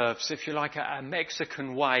deserves, if you like, a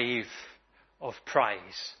Mexican wave of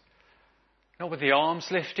praise. Not with the arms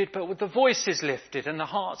lifted, but with the voices lifted and the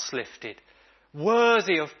hearts lifted.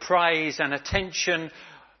 Worthy of praise and attention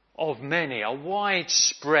of many. A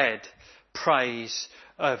widespread praise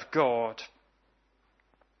of God.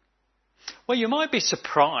 Well, you might be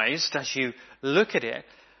surprised as you look at it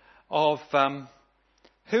of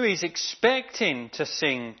who he's expecting to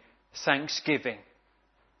sing thanksgiving.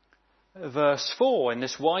 Verse 4, in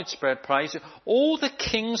this widespread praise, all the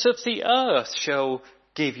kings of the earth shall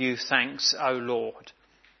give you thanks, O Lord.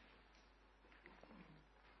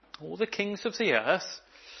 All the kings of the earth.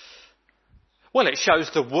 Well, it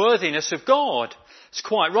shows the worthiness of God. It's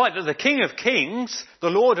quite right that the King of Kings, the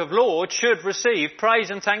Lord of Lords, should receive praise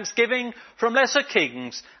and thanksgiving from lesser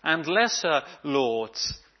kings and lesser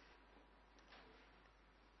lords.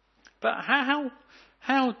 But how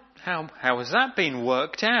has that been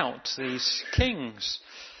worked out, these kings?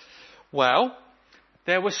 Well,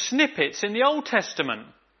 there were snippets in the Old Testament.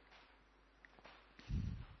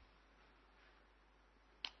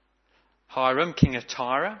 Hiram, king of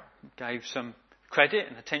Tyre, gave some credit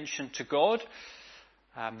and attention to God.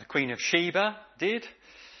 The Queen of Sheba did.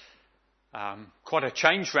 Quite a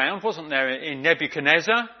change round, wasn't there, in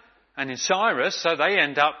Nebuchadnezzar and in Cyrus, so they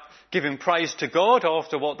end up giving praise to God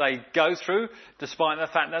after what they go through, despite the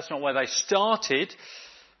fact that's not where they started.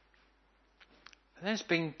 And that's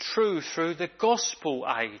been true through the Gospel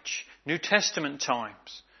age, New Testament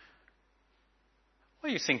times. What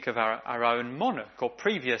do you think of our own monarch, or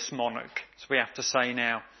previous monarch, as we have to say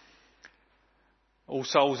now? All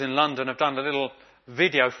Souls in London have done a little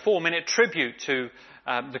video, 4-minute tribute to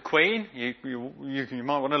the Queen. You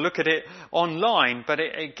might want to look at it online, but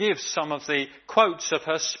it gives some of the quotes of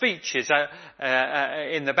her speeches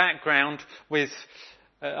in the background with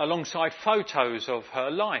alongside photos of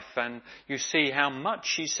her life, and you see how much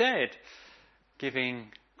she said,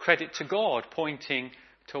 giving credit to God, pointing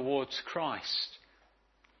towards Christ.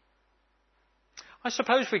 I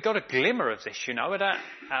suppose we got a glimmer of this,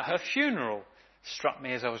 at her funeral. struck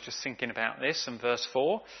me as I was just thinking about this in verse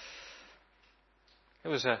 4. It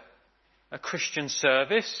was a Christian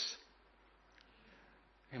service.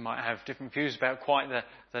 We might have different views about quite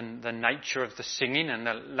the nature of the singing and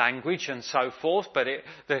the language and so forth, but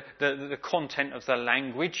the content of the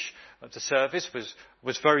language of the service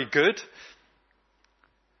was very good.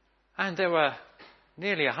 And there were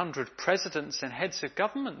nearly 100 presidents and heads of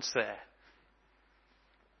governments there.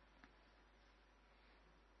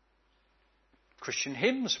 Christian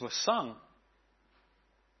hymns were sung.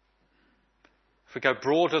 If we go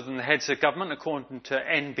broader than the heads of government, according to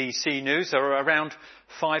NBC News, there are around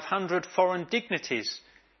 500 foreign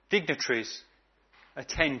dignitaries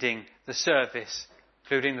attending the service,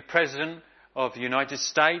 including the President of the United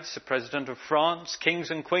States, the President of France,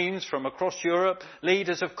 kings and queens from across Europe,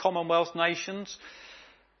 leaders of Commonwealth nations.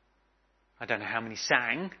 I don't know how many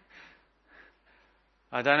sang.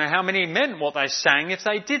 I don't know how many meant what they sang if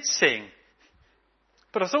they did sing.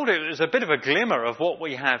 But I thought it was a bit of a glimmer of what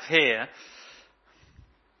we have here.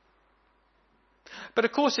 But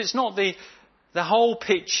of course it's not the whole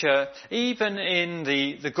picture, even in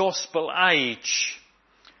the gospel age.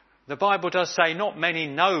 The Bible does say not many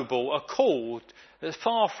noble are called. It's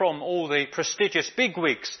far from all the prestigious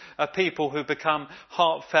bigwigs are people who become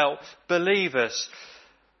heartfelt believers.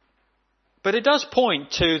 But it does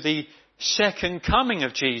point to the second coming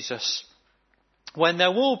of Jesus, when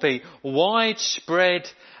there will be widespread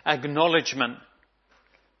acknowledgement.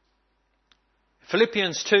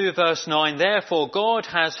 Philippians 2 verse 9, therefore God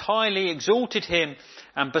has highly exalted him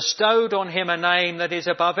and bestowed on him a name that is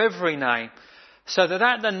above every name, so that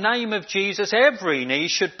at the name of Jesus every knee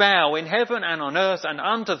should bow in heaven and on earth and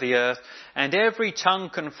under the earth, and every tongue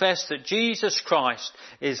confess that Jesus Christ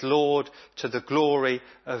is Lord, to the glory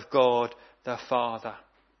of God the Father.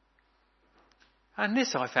 And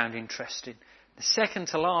this I found interesting. The second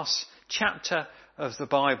to last chapter of the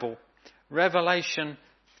Bible, Revelation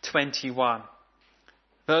 21.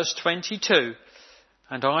 Verse 22,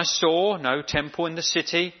 and I saw no temple in the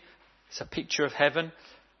city. It's a picture of heaven.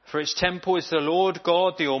 For its temple is the Lord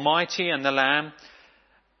God, the Almighty, and the Lamb.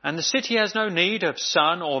 And the city has no need of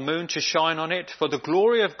sun or moon to shine on it, for the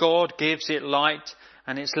glory of God gives it light,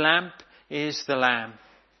 and its lamp is the Lamb.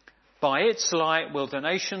 By its light will the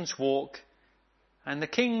nations walk, and the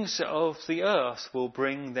kings of the earth will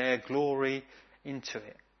bring their glory into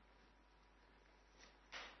it.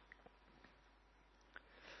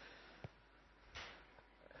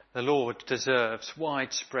 The Lord deserves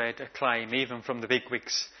widespread acclaim, even from the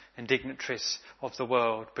bigwigs and dignitaries of the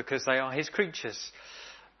world, because they are his creatures,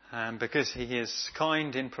 and because he is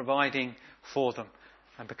kind in providing for them,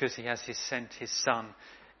 and because he has sent his Son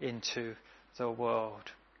into the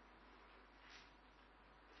world.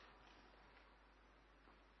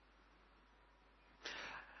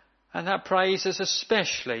 And that praise is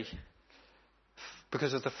especially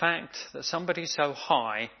because of the fact that somebody so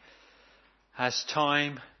high has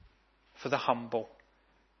time for the humble.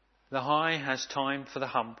 The high has time for the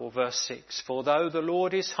humble. Verse 6, for though the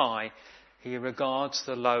Lord is high, he regards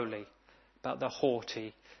the lowly, but the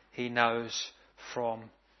haughty he knows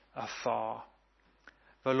from afar.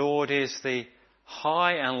 The Lord is the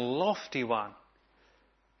high and lofty one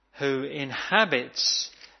who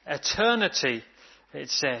inhabits eternity,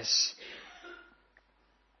 it says.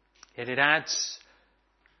 Yet it adds,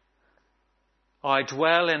 I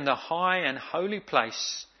dwell in the high and holy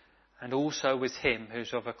place, and also with him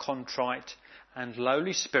who's of a contrite and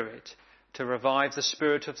lowly spirit, to revive the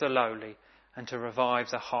spirit of the lowly and to revive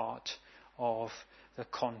the heart of the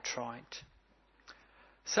contrite.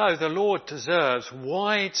 So the Lord deserves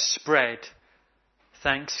widespread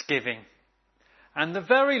thanksgiving. And the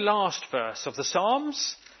very last verse of the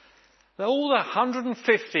Psalms, all the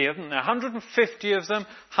 150 of them,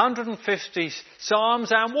 150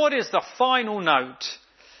 Psalms, and what is the final note?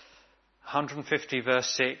 150 verse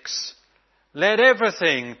 6, let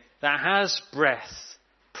everything that has breath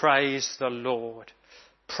praise the Lord.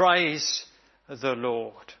 Praise the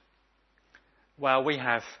Lord. Well, we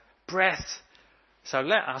have breath, so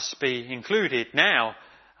let us be included now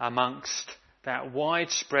amongst that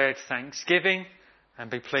widespread thanksgiving, and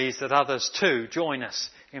be pleased that others too join us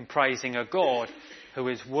in praising a God who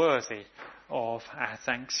is worthy of our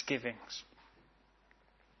thanksgivings.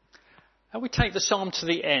 And we take the psalm to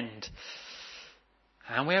the end,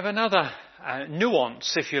 and we have another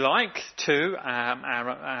nuance, if you like, to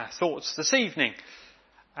our thoughts this evening.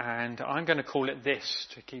 And I'm going to call it this,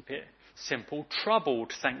 to keep it simple: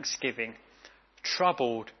 troubled thanksgiving.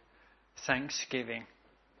 Troubled thanksgiving.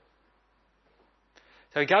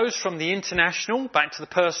 So he goes from the international back to the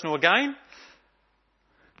personal again.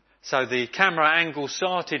 So the camera angle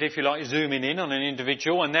started, if you like, zooming in on an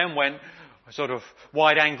individual and then went a sort of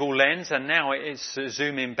wide angle lens, and now it's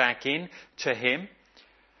zooming back in to him.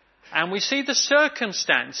 And we see the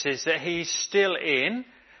circumstances that he's still in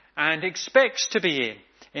and expects to be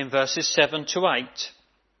in verses 7 to 8.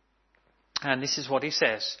 And this is what he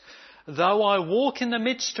says. Though I walk in the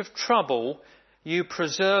midst of trouble, you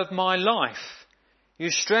preserve my life. You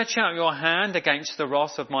stretch out your hand against the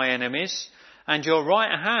wrath of my enemies, and your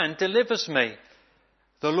right hand delivers me.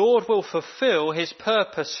 The Lord will fulfill his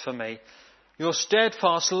purpose for me. Your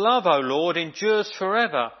steadfast love, O Lord, endures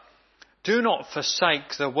forever. Do not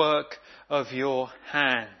forsake the work of your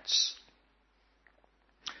hands.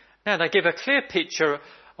 Now they give a clear picture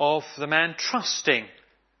of the man trusting.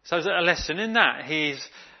 So there's a lesson in that. He's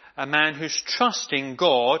a man who's trusting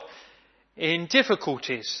God in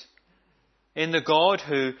difficulties, in the God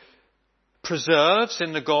who preserves,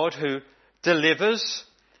 in the God who delivers,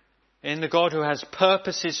 in the God who has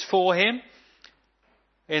purposes for him,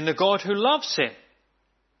 in the God who loves him.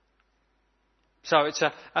 So it's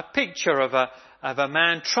a picture of a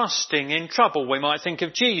man trusting in trouble. We might think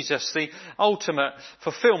of Jesus, the ultimate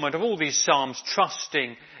fulfillment of all these Psalms,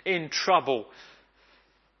 trusting in trouble.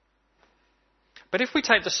 But if we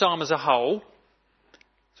take the Psalm as a whole,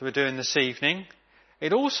 as we're doing this evening,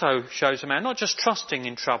 it also shows a man not just trusting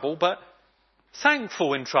in trouble, but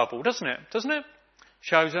thankful in trouble, doesn't it? Doesn't it?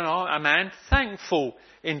 Shows a man thankful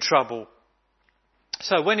in trouble.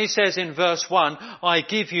 So when he says in verse 1, I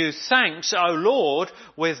give you thanks, O Lord,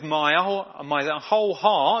 with my whole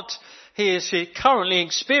heart, he is currently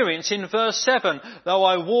experiencing verse 7, though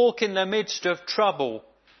I walk in the midst of trouble.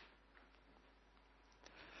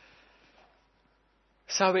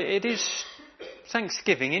 So it is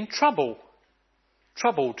thanksgiving in trouble.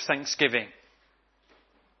 Troubled thanksgiving.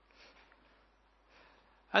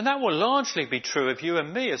 And that will largely be true of you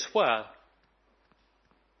and me as well.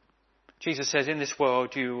 Jesus says, in this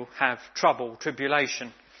world you have trouble,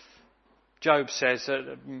 tribulation. Job says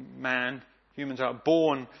that humans are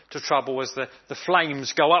born to trouble as the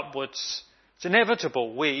flames go upwards. It's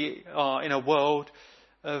inevitable. We are in a world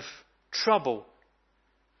of trouble.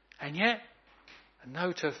 And yet, a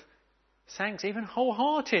note of thanks, even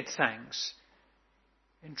wholehearted thanks,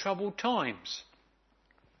 in troubled times.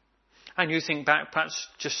 And you think back, perhaps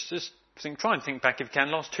try and think back if you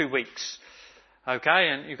can, last 2 weeks. Okay,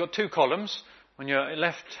 and you've got 2 columns. On your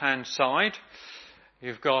left-hand side,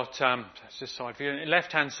 you've got, that's this side view. On your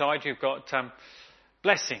left-hand side, you've got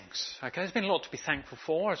blessings. Okay, there's been a lot to be thankful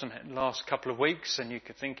for, hasn't it, in the last couple of weeks? And you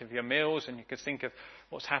could think of your meals, and you could think of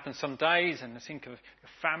what's happened some days, and you think of your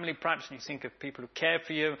family perhaps, and you think of people who care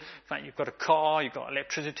for you. In fact, you've got a car, you've got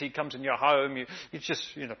electricity comes in your home. You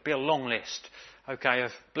just, be a long list, okay,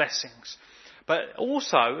 of blessings. But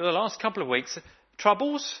also, the last couple of weeks,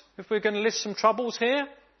 troubles, if we're going to list some troubles here.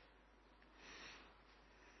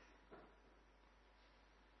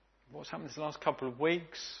 What's happened this last couple of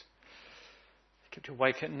weeks? Kept you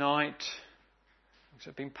awake at night. Things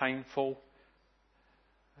have been painful.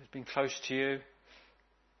 It's been close to you.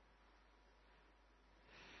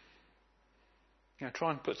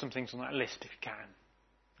 Try and put some things on that list if you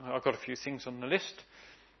can. I've got a few things on the list.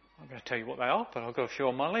 I'm going to tell you what they are, but I've got a few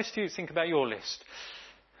on my list. You think about your list.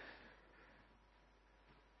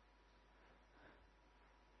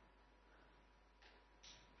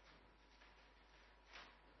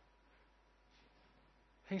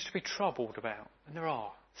 Things to be troubled about, and there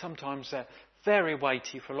are. Sometimes they're very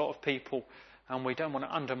weighty for a lot of people, and we don't want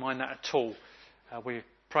to undermine that at all. We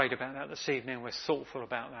prayed about that this evening, we're thoughtful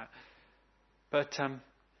about that. But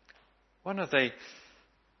one of the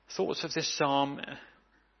thoughts of this psalm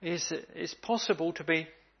is that it's possible to be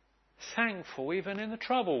thankful even in the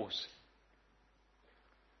troubles.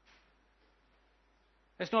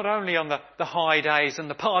 It's not only on the high days and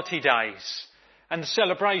the party days and the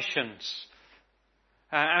celebrations,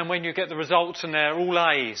 and when you get the results and they're all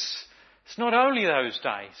A's. It's not only those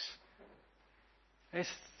days. It's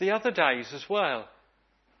the other days as well.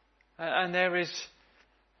 And there is...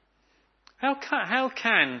 How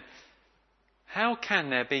can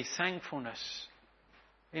there be thankfulness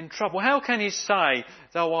in trouble? How can he say,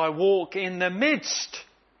 though I walk in the midst?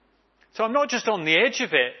 So I'm not just on the edge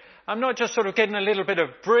of it. I'm not just sort of getting a little bit of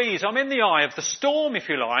breeze. I'm in the eye of the storm, if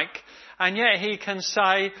you like. And yet he can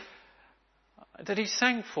say that he's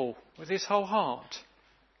thankful with his whole heart.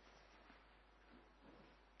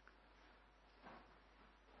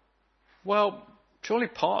 Well, surely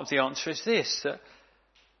part of the answer is this, that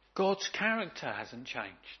God's character hasn't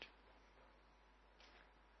changed.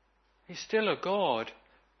 He's still a God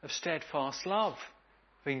of steadfast love,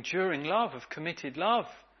 of enduring love, of committed love.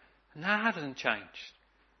 And that hasn't changed.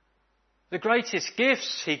 The greatest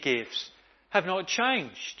gifts he gives have not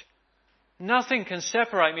changed. Nothing can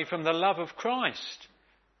separate me from the love of Christ.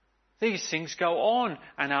 These things go on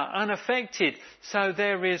and are unaffected, so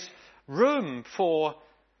there is room for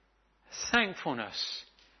thankfulness,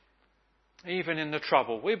 even in the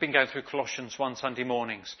trouble. We've been going through Colossians one Sunday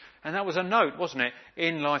mornings, and that was a note, wasn't it?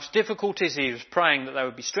 In life's difficulties, he was praying that they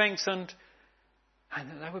would be strengthened and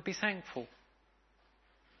that they would be thankful,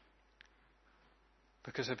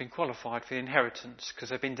 because they've been qualified for the inheritance, because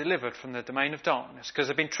they've been delivered from the domain of darkness, because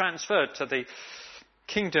they've been transferred to the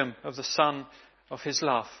kingdom of the Son of his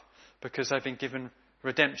love, because they've been given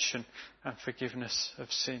redemption and forgiveness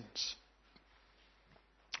of sins.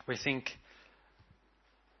 We think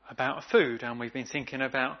about food, and we've been thinking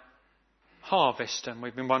about harvest, and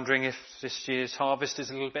we've been wondering if this year's harvest is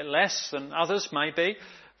a little bit less than others, maybe,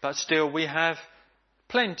 but still we have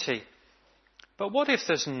plenty. But what if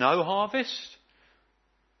there's no harvest?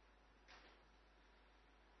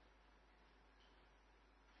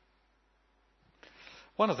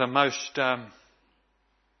 One of the most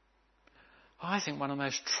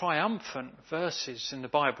triumphant verses in the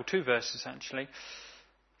Bible, 2 verses actually,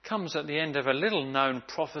 comes at the end of a little known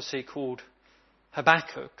prophecy called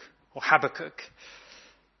Habakkuk.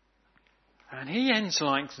 And he ends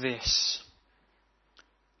like this.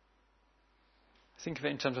 Think of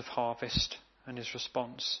it in terms of harvest and his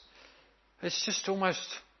response. It's just you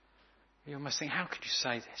almost think, how could you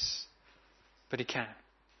say this? But he can.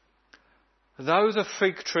 Though the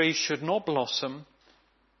fig tree should not blossom,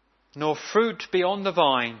 nor fruit be on the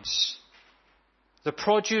vines, the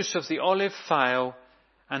produce of the olive fail,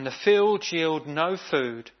 and the fields yield no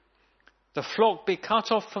food, the flock be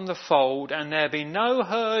cut off from the fold, and there be no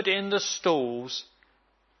herd in the stalls,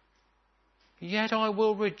 yet I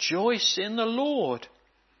will rejoice in the Lord.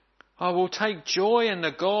 I will take joy in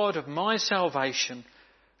the God of my salvation.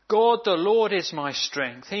 God the Lord is my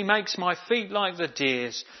strength. He makes my feet like the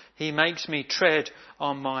deer's. He makes me tread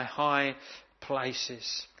on my high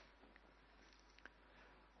places.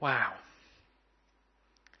 Wow.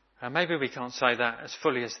 Maybe we can't say that as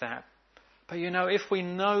fully as that. But if we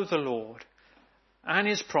know the Lord and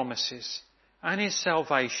his promises and his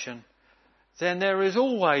salvation, then there is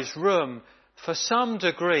always room for some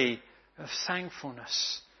degree of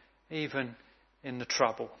thankfulness, even in the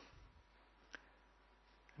trouble.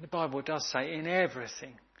 The Bible does say, in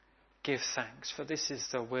everything, give thanks, for this is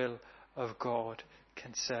the will of God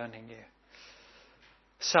concerning you.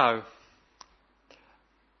 So,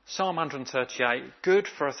 Psalm 138, good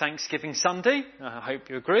for a Thanksgiving Sunday. I hope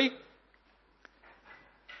you agree.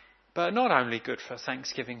 But not only good for a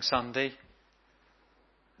Thanksgiving Sunday,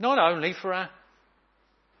 not only for a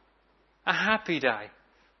happy day.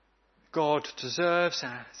 God deserves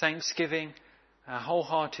our thanksgiving, our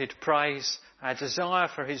wholehearted praise, our desire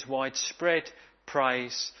for his widespread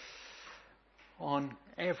praise on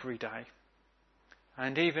every day,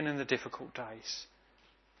 and even in the difficult days,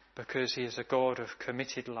 because he is a God of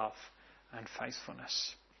committed love and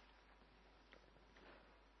faithfulness.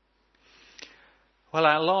 Well,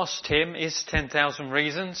 our last hymn is 10,000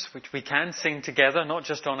 Reasons, which we can sing together, not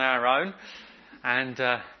just on our own. And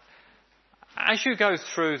as you go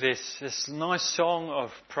through this nice song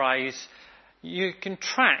of praise, you can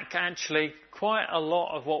track actually quite a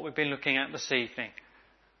lot of what we've been looking at this evening.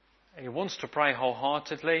 He wants to pray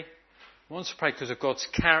wholeheartedly. He wants to pray because of God's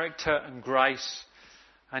character and grace.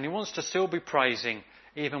 And he wants to still be praising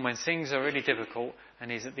even when things are really difficult and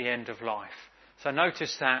he's at the end of life. So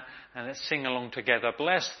notice that, and let's sing along together.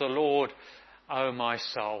 Bless the Lord, O my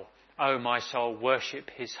soul. O my soul, worship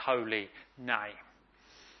his holy name.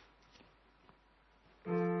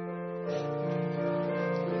 Oh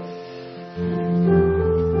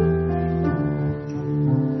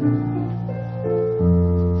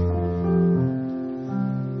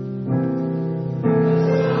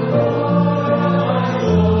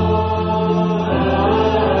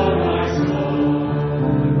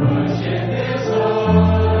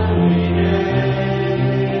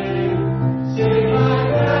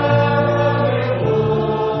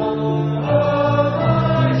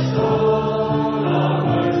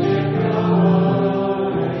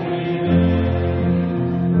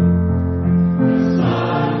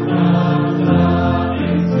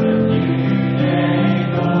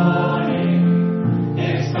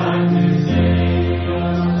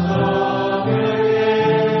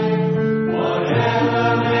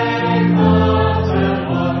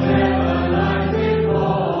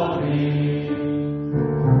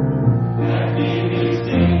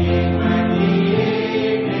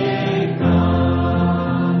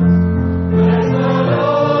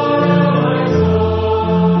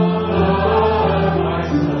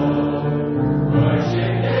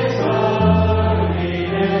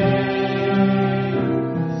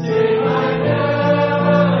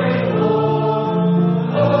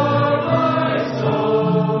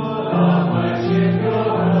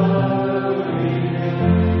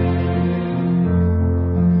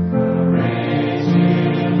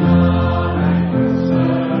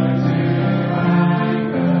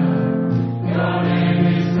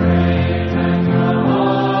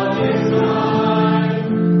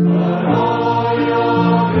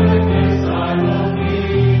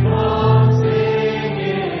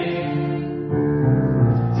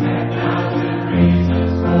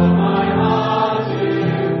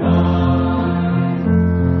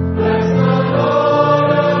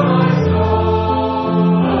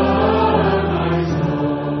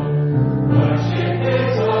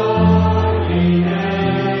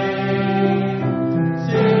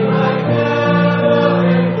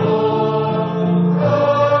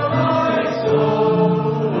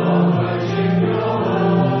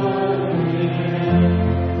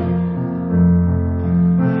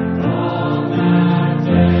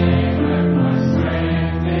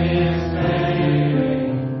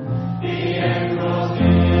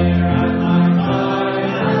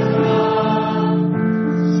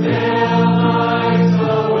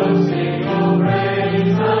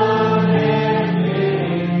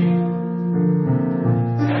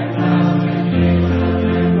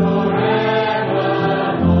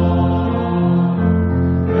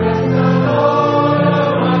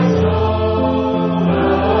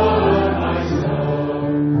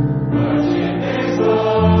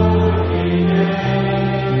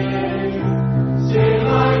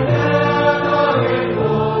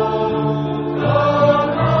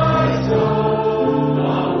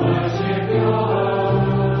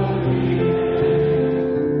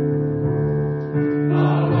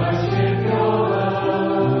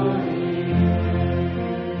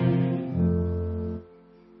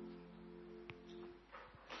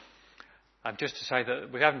Just to say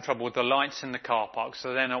that we're having trouble with the lights in the car park,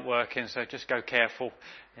 so they're not working, so just go careful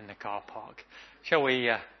in the car park. Shall we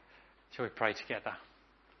pray together?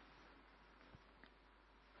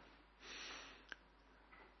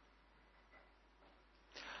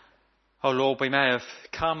 Oh Lord, we may have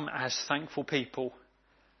come as thankful people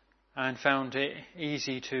and found it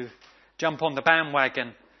easy to jump on the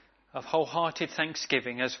bandwagon of wholehearted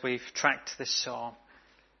thanksgiving as we've tracked this psalm.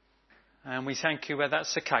 And we thank you where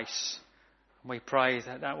that's the case. We pray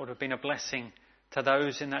that that would have been a blessing to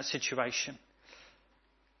those in that situation.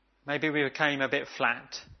 Maybe we became a bit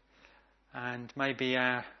flat, and maybe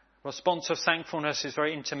our response of thankfulness is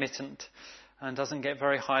very intermittent and doesn't get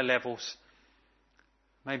very high levels.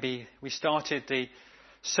 Maybe we started the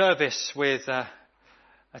service with a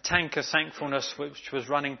tank of thankfulness which was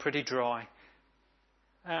running pretty dry.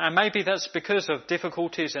 And maybe that's because of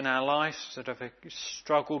difficulties in our lives that have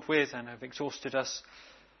struggled with and have exhausted us.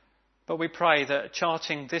 But we pray that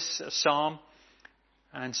charting this psalm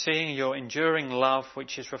and seeing your enduring love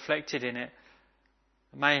which is reflected in it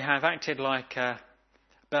may have acted like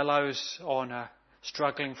bellows on a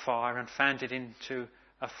struggling fire and fanned it into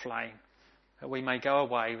a flame. That we may go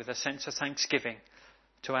away with a sense of thanksgiving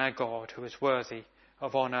to our God who is worthy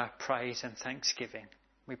of honour, praise and thanksgiving.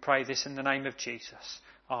 We pray this in the name of Jesus.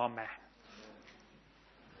 Amen.